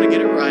always going to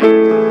get it right.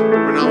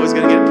 We're not always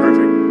going to get it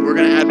perfect. We're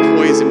going to add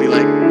poison and be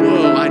like,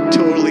 whoa, I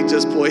totally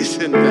just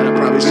poisoned that. I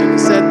probably shouldn't have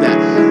said that.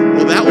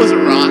 Well, that was a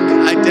rock.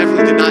 I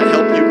definitely did not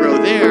help you grow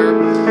there.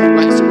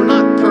 Right? So we're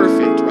not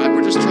perfect, right?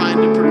 We're just trying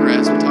to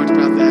progress. We talked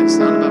about that. It's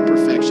not about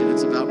perfection.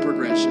 It's about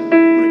progression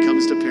when it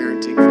comes to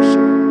parenting, for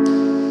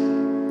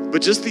sure.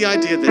 But just the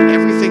idea that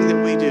everything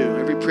that we do,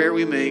 every prayer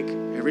we make,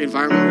 every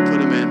environment we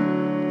put them in,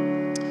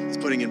 is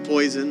putting bring in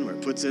poison, or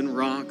it puts in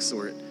rocks,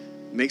 or it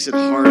makes it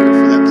harder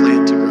for that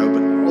plant to grow.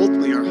 But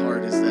ultimately our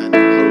heart is that,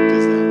 our hope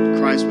is that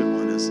Christ would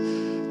want us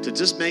to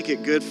just make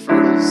it good,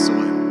 fertile soil.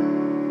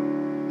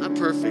 Not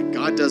perfect.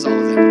 God does all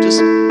of that, but just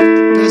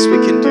the best we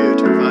can do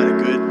to provide a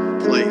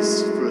good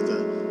place for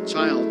the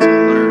child to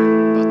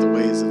learn about the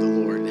ways of the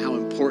Lord and how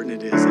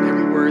important it is that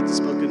every word that's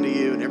spoken to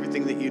you and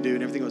everything that you do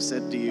and everything that was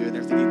said to you and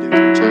everything you do to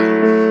your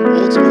child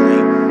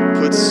ultimately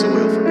puts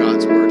soil for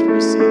God's word to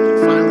receive. And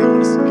finally, I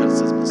want to kind of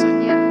say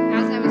something. Yeah,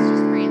 as I was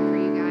just praying for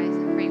you guys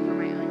and praying for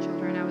my own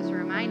children, I was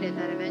reminded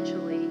that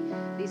eventually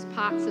these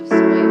pots of soil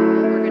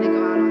are going to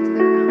go out onto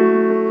their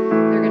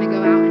own. They're going to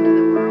go out into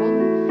the world,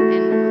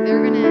 and they're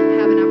going to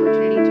have an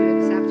opportunity to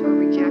accept or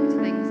reject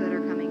things that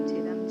are coming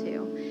to them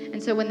too.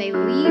 And so when they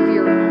leave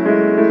your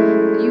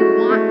home, you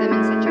want them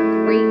in such a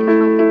great and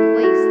healthy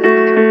place that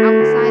when they're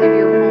outside of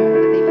your home,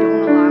 that they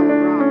don't allow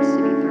rocks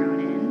to be thrown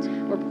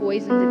in or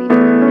poison to be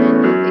thrown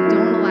in. They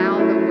don't allow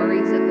the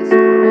worries of this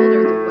world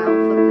or the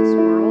wealth of this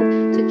world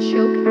to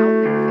choke out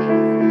their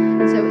faith.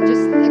 And so it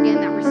just, again,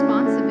 that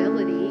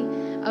responsibility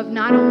of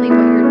not only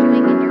what you're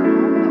doing in your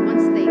home, but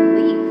once they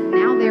leave,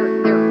 now they're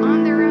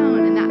on their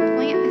own, and that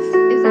plant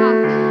is off,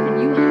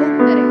 and you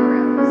hope that it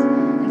grows.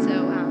 And so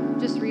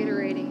just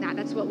reiterating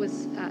that's what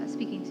was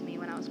speaking to me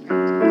when I was praying.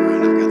 All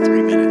right, I've got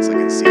 3 minutes. I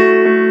can see it.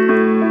 I'm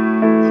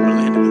going to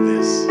land it with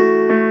this.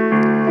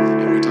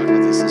 And we talked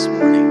about this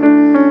morning.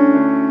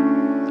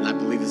 And I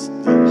believe the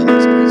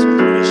Holy Spirit's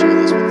wanting me to share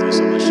this with you,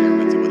 so I'm going to share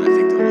with you what I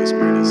think the Holy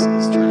Spirit is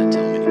trying to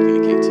tell me to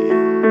communicate to you.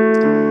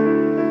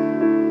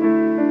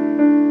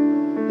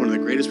 One of the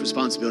greatest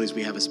responsibilities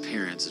we have as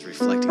parents is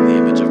reflecting the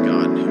image of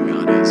God and who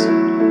God is.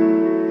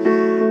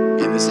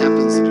 And this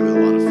happens to do with a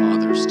lot of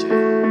fathers too.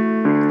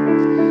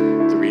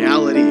 The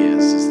reality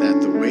is that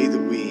the way that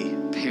we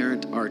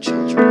parent our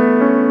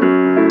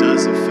children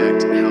does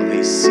affect how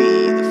they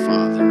see the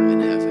Father in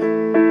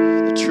heaven.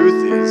 The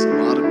truth is, a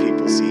lot of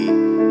people see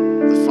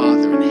the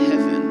Father in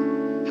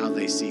heaven how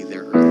they see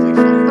their earthly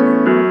father.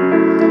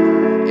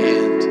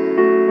 And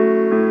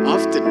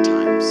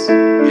oftentimes,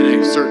 in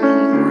a certain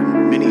home or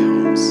in many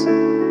homes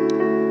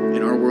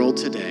in our world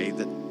today,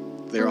 that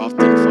they're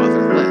often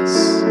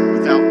fatherless,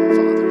 without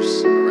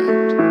fathers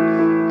around.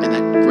 And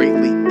that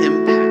greatly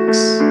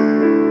impacts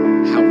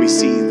how we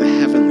see the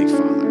Heavenly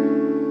Father.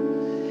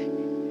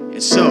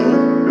 And so,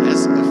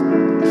 as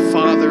a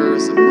father,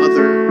 as a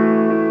mother,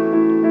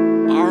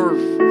 our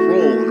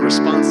role and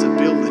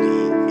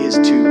responsibility is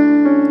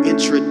to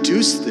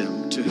introduce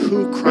them to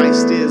who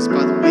Christ is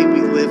by the way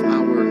we live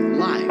our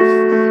life.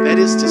 That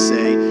is to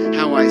say,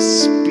 how I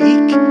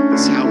speak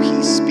is how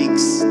He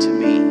speaks to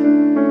me.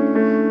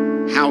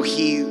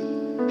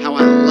 How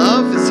I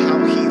love is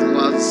how He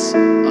loves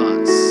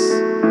us.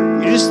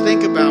 You just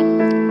think about,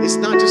 it's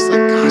not just like,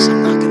 gosh,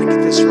 I'm not going to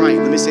get this right.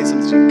 Let me say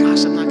something to you.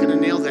 Gosh, I'm not going to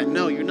nail that.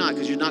 No, you're not,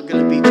 because you're not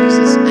going to be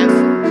Jesus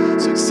ever.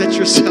 So set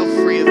yourself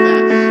free of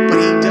that. But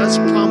He does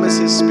promise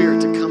His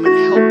Spirit to come and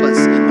help us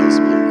in those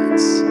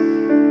moments.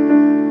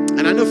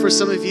 And I know for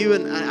some of you,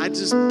 and I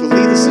just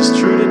believe this is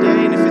true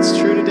today, and if it's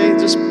true today,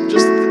 just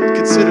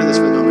consider this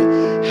for a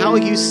moment. How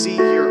you see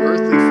your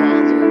earthly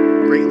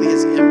father greatly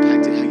has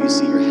impacted how you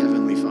see your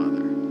heavenly Father.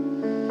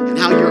 And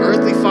how your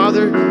earthly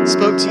father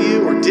spoke to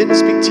you or didn't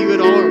speak to you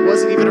at all or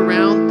wasn't even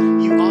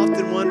around, you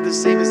often wonder the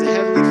same as the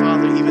heavenly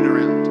Father even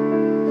around.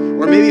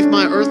 Or maybe if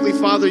my earthly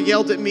father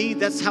yelled at me,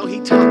 that's how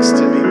he talks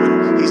to me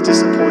when he's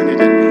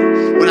disappointed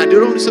in me. When I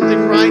don't do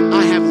something right,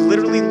 I have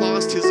literally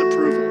lost his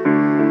approval.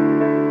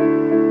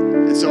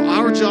 And so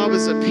our job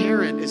as a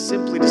parent is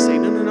simply to say,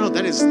 no,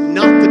 that is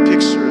not the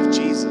picture of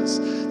Jesus.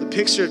 The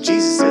picture of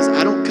Jesus is,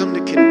 I don't come to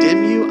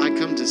condemn you, I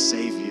come to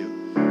save you.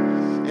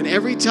 And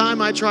every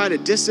time I try to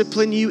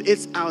discipline you,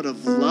 it's out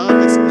of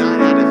love. It's not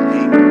out of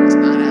anger. It's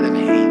not out of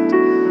hate.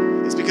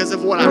 It's because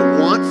of what I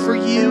want for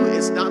you.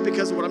 It's not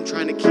because of what I'm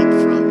trying to keep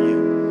from you.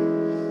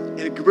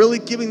 And really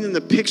giving them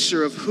the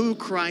picture of who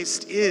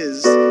Christ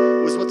is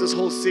was what this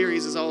whole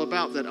series is all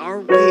about. That our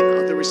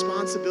weight, the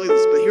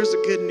responsibilities. But here's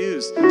the good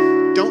news.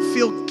 Don't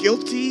feel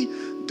guilty.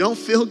 Don't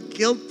feel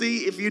guilty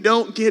if you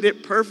don't get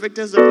it perfect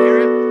as a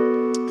parent.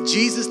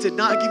 Jesus did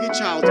not give you a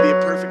child to be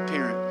a perfect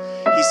parent.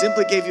 He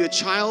simply gave you a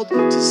child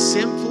to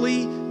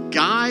simply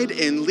guide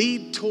and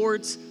lead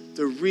towards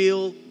the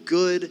real,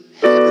 good,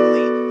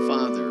 heavenly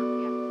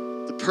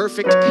Father, the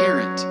perfect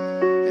parent,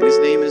 and His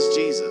name is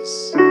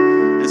Jesus.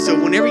 And so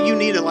whenever you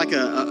need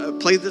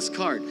play this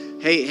card,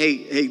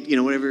 hey,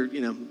 whatever,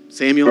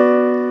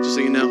 Samuel, just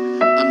so you know,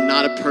 I'm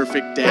not a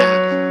perfect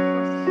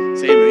dad.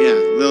 Samuel, yeah,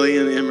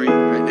 Lillian, Emery,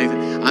 right,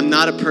 Nathan. I'm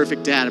not a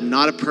perfect dad. I'm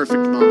not a perfect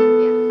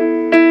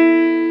mom.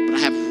 But I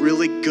have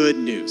really good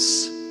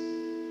news.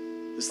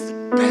 This is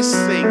the best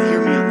thing. Hear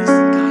me on this.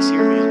 Gosh,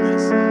 hear me on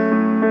this.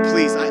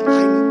 Please,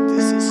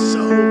 this is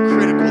so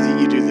critical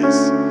that you do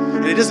this.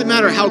 And it doesn't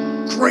matter how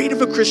great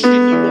of a Christian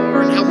you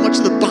are and how much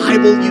of the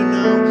Bible you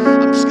know.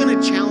 I'm just going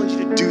to challenge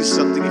you to do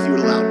something if you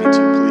would allow me to,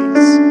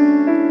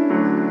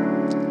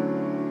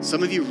 please.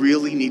 Some of you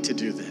really need to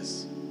do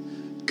this.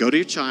 Go to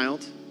your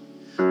child.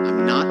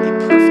 I'm not a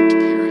perfect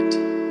parent,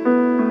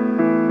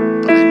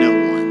 but I know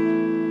one.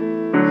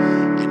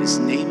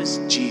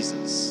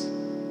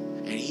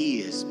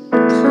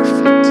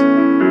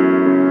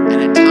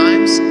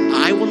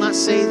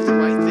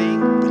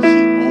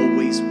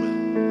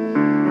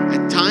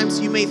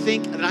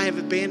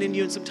 condemned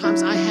you, and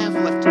sometimes I have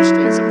left you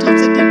straight.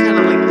 Sometimes I did kind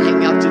of like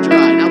hang out to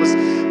dry, and I was,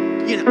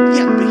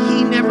 but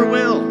he never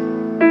will.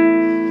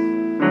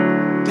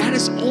 That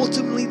is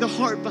ultimately the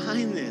heart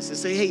behind this, is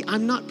say, hey,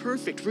 I'm not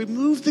perfect.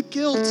 Remove the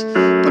guilt,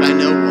 but I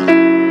know one,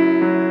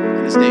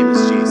 and his name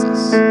is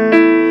Jesus,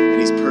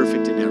 and he's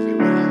perfect in every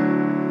way.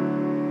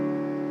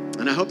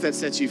 And I hope that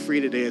sets you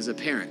free today as a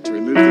parent, to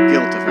remove the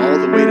guilt of all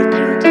the weight of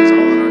parenting is all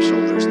on our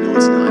shoulders. No,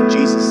 it's not.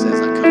 Jesus says,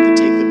 I come to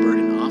take the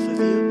burden off of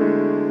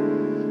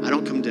you. I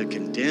don't come to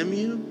condemn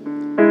you.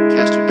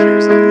 Cast your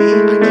cares on me.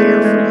 I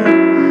care for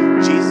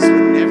you. Jesus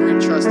would never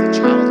entrust a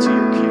child to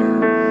your care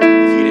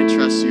if he didn't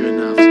trust you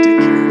enough to take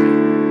care of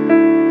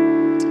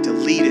you, to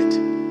lead it to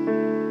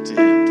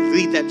him, to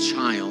lead that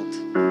child.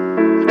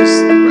 I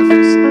just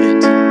reference it,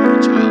 not a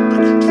child, but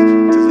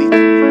to lead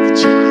the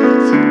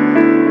child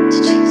to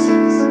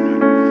Jesus.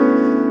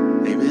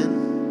 Amen.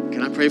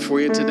 Can I pray for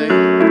you today?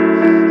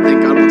 I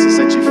think God wants to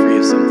set you free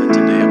of something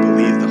today. I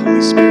believe the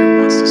Holy Spirit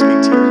wants to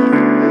speak to your heart.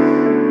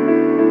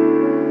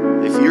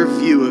 If your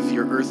view of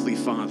your earthly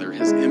father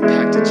has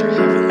impacted your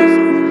heavenly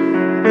father,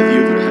 the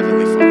view of your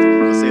heavenly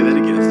father, I'll say that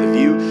again. If the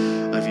view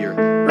of your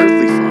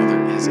earthly father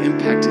has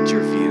impacted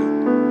your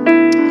view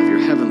of your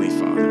heavenly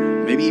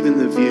father, maybe even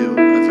the view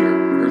of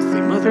your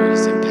earthly mother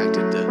has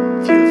impacted the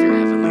view of your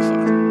heavenly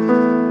father,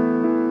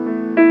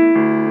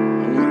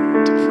 I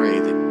want to pray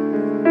that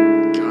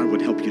God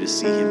would help you to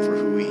see him for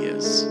who he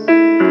is. A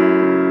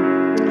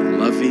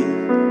loving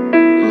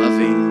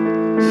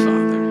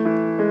father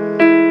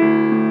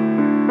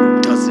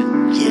who doesn't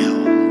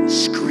yell and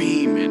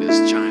scream at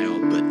his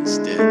child, but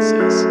instead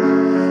says,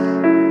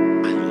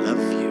 I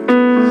love you.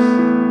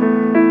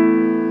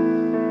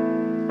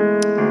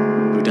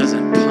 Who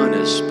doesn't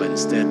punish, but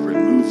instead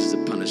removes the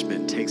punishment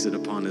and takes it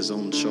upon his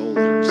own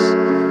shoulders.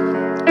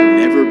 Who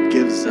never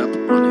gives up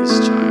on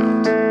his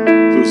child.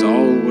 Who's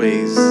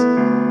always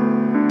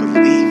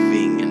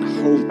believing and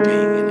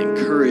hoping and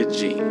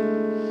encouraging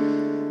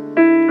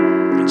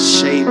and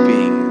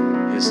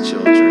shaping his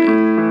children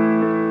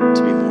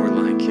to be more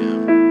like him.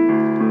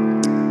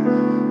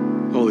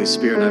 Holy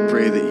Spirit, I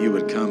pray that you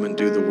would come and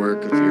do the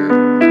work of your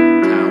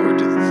power,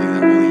 do the thing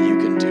that only you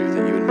can do,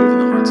 that you would move in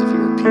the hearts of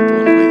your people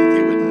in a way that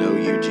they would know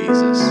you,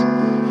 Jesus.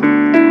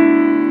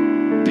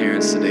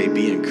 Parents today,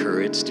 be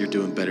encouraged. You're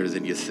doing better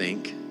than you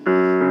think.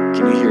 Can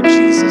you hear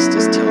Jesus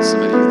just tell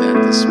somebody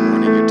that this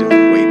morning? You're doing